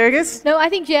 good. Nergis? No, I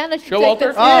think Janet should take Showalter?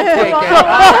 this. I'll take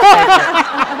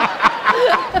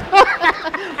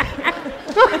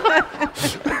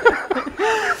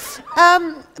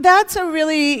That's a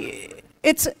really,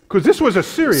 it's... Because this was a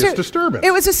serious disturbance.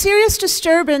 It was a serious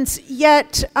disturbance,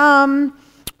 yet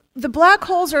the black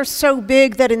holes are so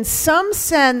big that in some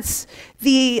sense,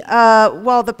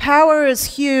 while the power is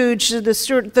huge,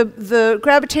 the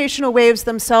gravitational waves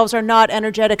themselves are not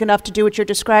energetic enough to do what you're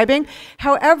describing.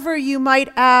 However, you might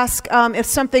ask if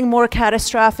something more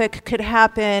catastrophic could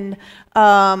happen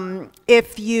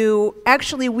if you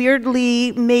actually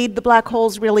weirdly made the black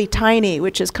holes really tiny,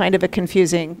 which is kind of a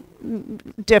confusing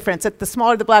difference. The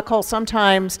smaller the black hole,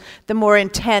 sometimes the more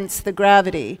intense the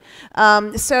gravity.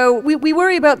 So we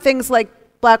worry about things like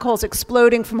black holes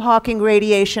exploding from Hawking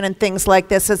radiation and things like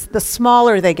this as the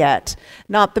smaller they get,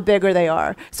 not the bigger they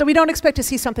are. So we don't expect to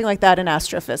see something like that in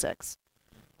astrophysics.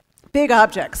 Big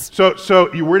objects.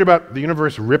 So you're worried about the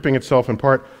universe ripping itself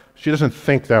apart. She doesn't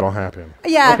think that'll happen.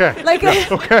 Yeah, okay.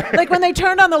 Like when they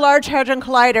turned on the Large Hadron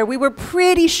Collider, we were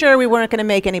pretty sure we weren't going to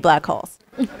make any black holes.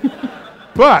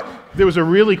 But there was a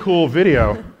really cool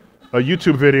video, a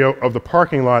YouTube video of the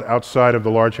parking lot outside of the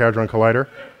Large Hadron Collider.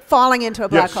 Falling into a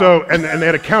black hole. So, and they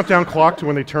had a countdown clock to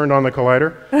when they turned on the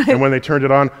collider. And when they turned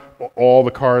it on, all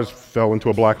the cars fell into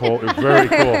a black hole. It was very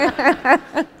cool.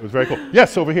 It was very cool.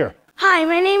 Yes, over here. Hi,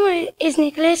 my name is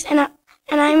Nicholas, and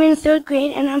I'm in 3rd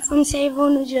grade, and I'm from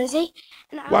Sayreville, New Jersey.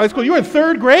 Wow, that's cool. You're in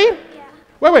 3rd grade?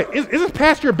 Yeah. Wait, is this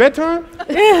past your bedtime?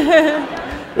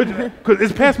 Because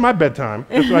it's past my bedtime.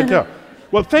 That's what I tell.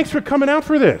 Well, thanks for coming out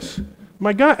for this.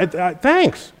 My God,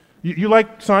 thanks. You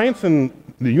like science and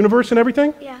the universe and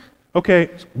everything? Yeah.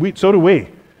 Okay, so do we.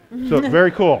 So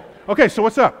very cool. Okay, so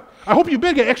what's up? I hope you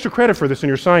did get extra credit for this in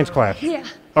your science class. Yeah.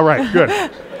 All right, good.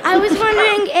 I was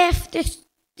wondering if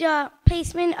the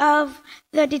placement of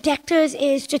the detectors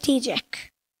is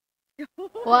strategic.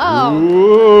 Wow.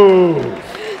 Ooh.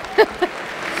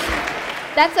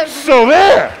 That's a So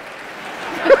there.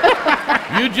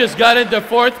 You just got into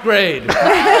 4th grade.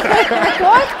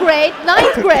 4th grade,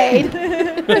 9th grade.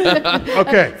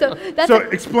 Okay. So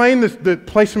explain the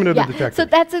placement of the detector. So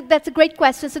that's a great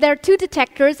question. So there are 2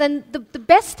 detectors, and the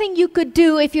best thing you could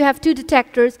do if you have 2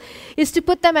 detectors is to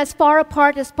put them as far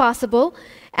apart as possible.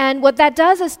 And what that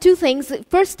does is 2 things.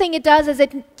 First thing it does is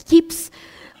it keeps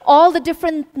all the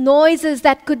different noises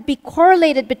that could be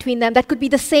correlated between them, that could be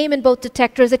the same in both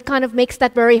detectors. It kind of makes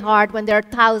that very hard when they're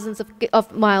thousands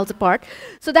of miles apart.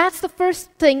 So that's the first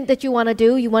thing that you want to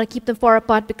do. You want to keep them far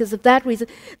apart because of that reason.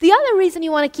 The other reason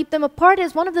you want to keep them apart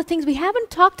is one of the things we haven't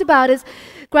talked about is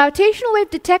gravitational wave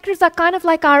detectors are kind of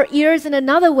like our ears in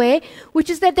another way,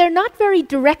 which is that they're not very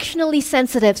directionally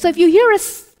sensitive. So if you hear a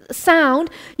sound,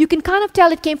 you can kind of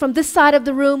tell it came from this side of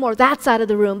the room or that side of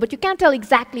the room, but you can't tell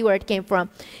exactly where it came from.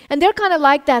 And they're kind of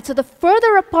like that. So the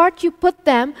further apart you put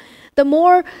them, the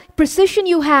more precision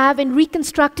you have in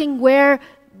reconstructing where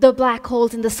the black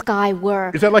holes in the sky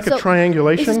were. Is that like a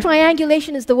triangulation?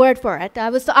 Triangulation is the word for it. I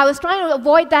was trying to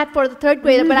avoid that for the 3rd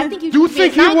grader, but I think you. Do you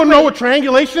think he won't know what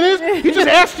triangulation is? He just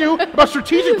asked you about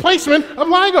strategic placement of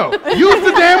LIGO. Use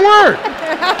the damn word.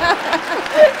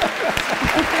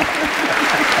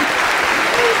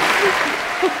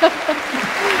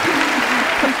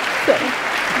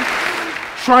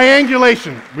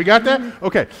 Triangulation. We got that?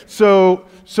 Okay. So,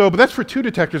 but that's for 2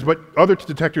 detectors, but other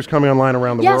detectors coming online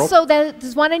around the world? Yes, so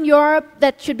there's one in Europe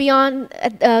that should be on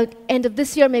at end of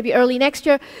this year, maybe early next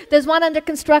year. There's one under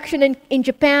construction in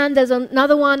Japan. There's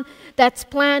another one that's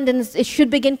planned and it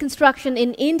should begin construction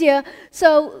in India.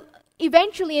 So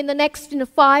eventually in the next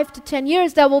 5 to 10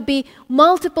 years, there will be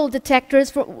multiple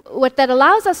detectors. What that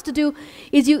allows us to do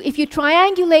is if you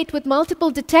triangulate with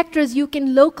multiple detectors, you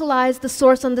can localize the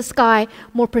source on the sky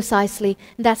more precisely.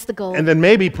 And that's the goal. And then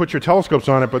maybe put your telescopes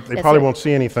on it, but they probably won't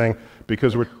see anything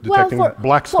because we're detecting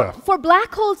black stuff. For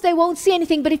black holes, they won't see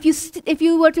anything, but if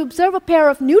you were to observe a pair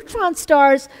of neutron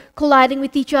stars colliding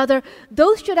with each other,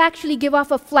 those should actually give off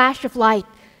a flash of light.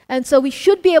 And so we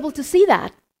should be able to see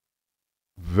that.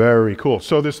 Very cool.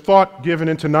 So there's thought given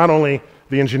into not only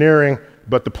the engineering,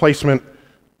 but the placement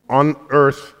on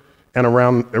Earth and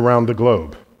around the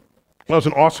globe. That was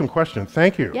an awesome question.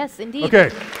 Thank you. Yes, indeed. Okay.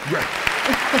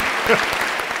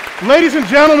 Ladies and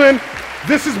gentlemen,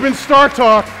 this has been Star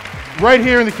Talk right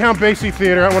here in the Count Basie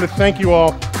Theater. I want to thank you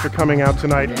all for coming out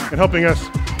tonight and helping us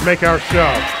make our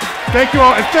show. Thank you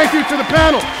all, and thank you to the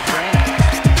panel.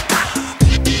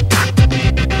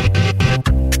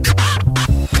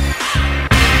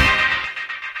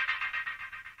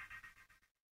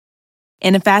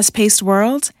 In a fast-paced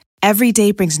world, every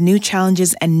day brings new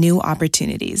challenges and new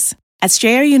opportunities. At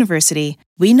Strayer University,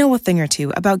 we know a thing or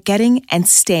two about getting and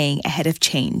staying ahead of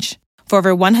change. For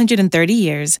over 130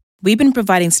 years, we've been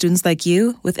providing students like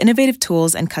you with innovative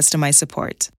tools and customized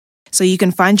support, so you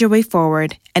can find your way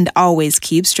forward and always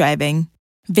keep striving.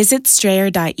 Visit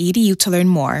strayer.edu to learn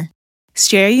more.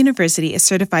 Strayer University is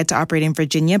certified to operate in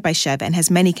Virginia by Chev and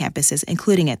has many campuses,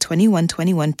 including at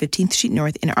 2121 15th Street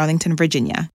North in Arlington,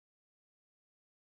 Virginia.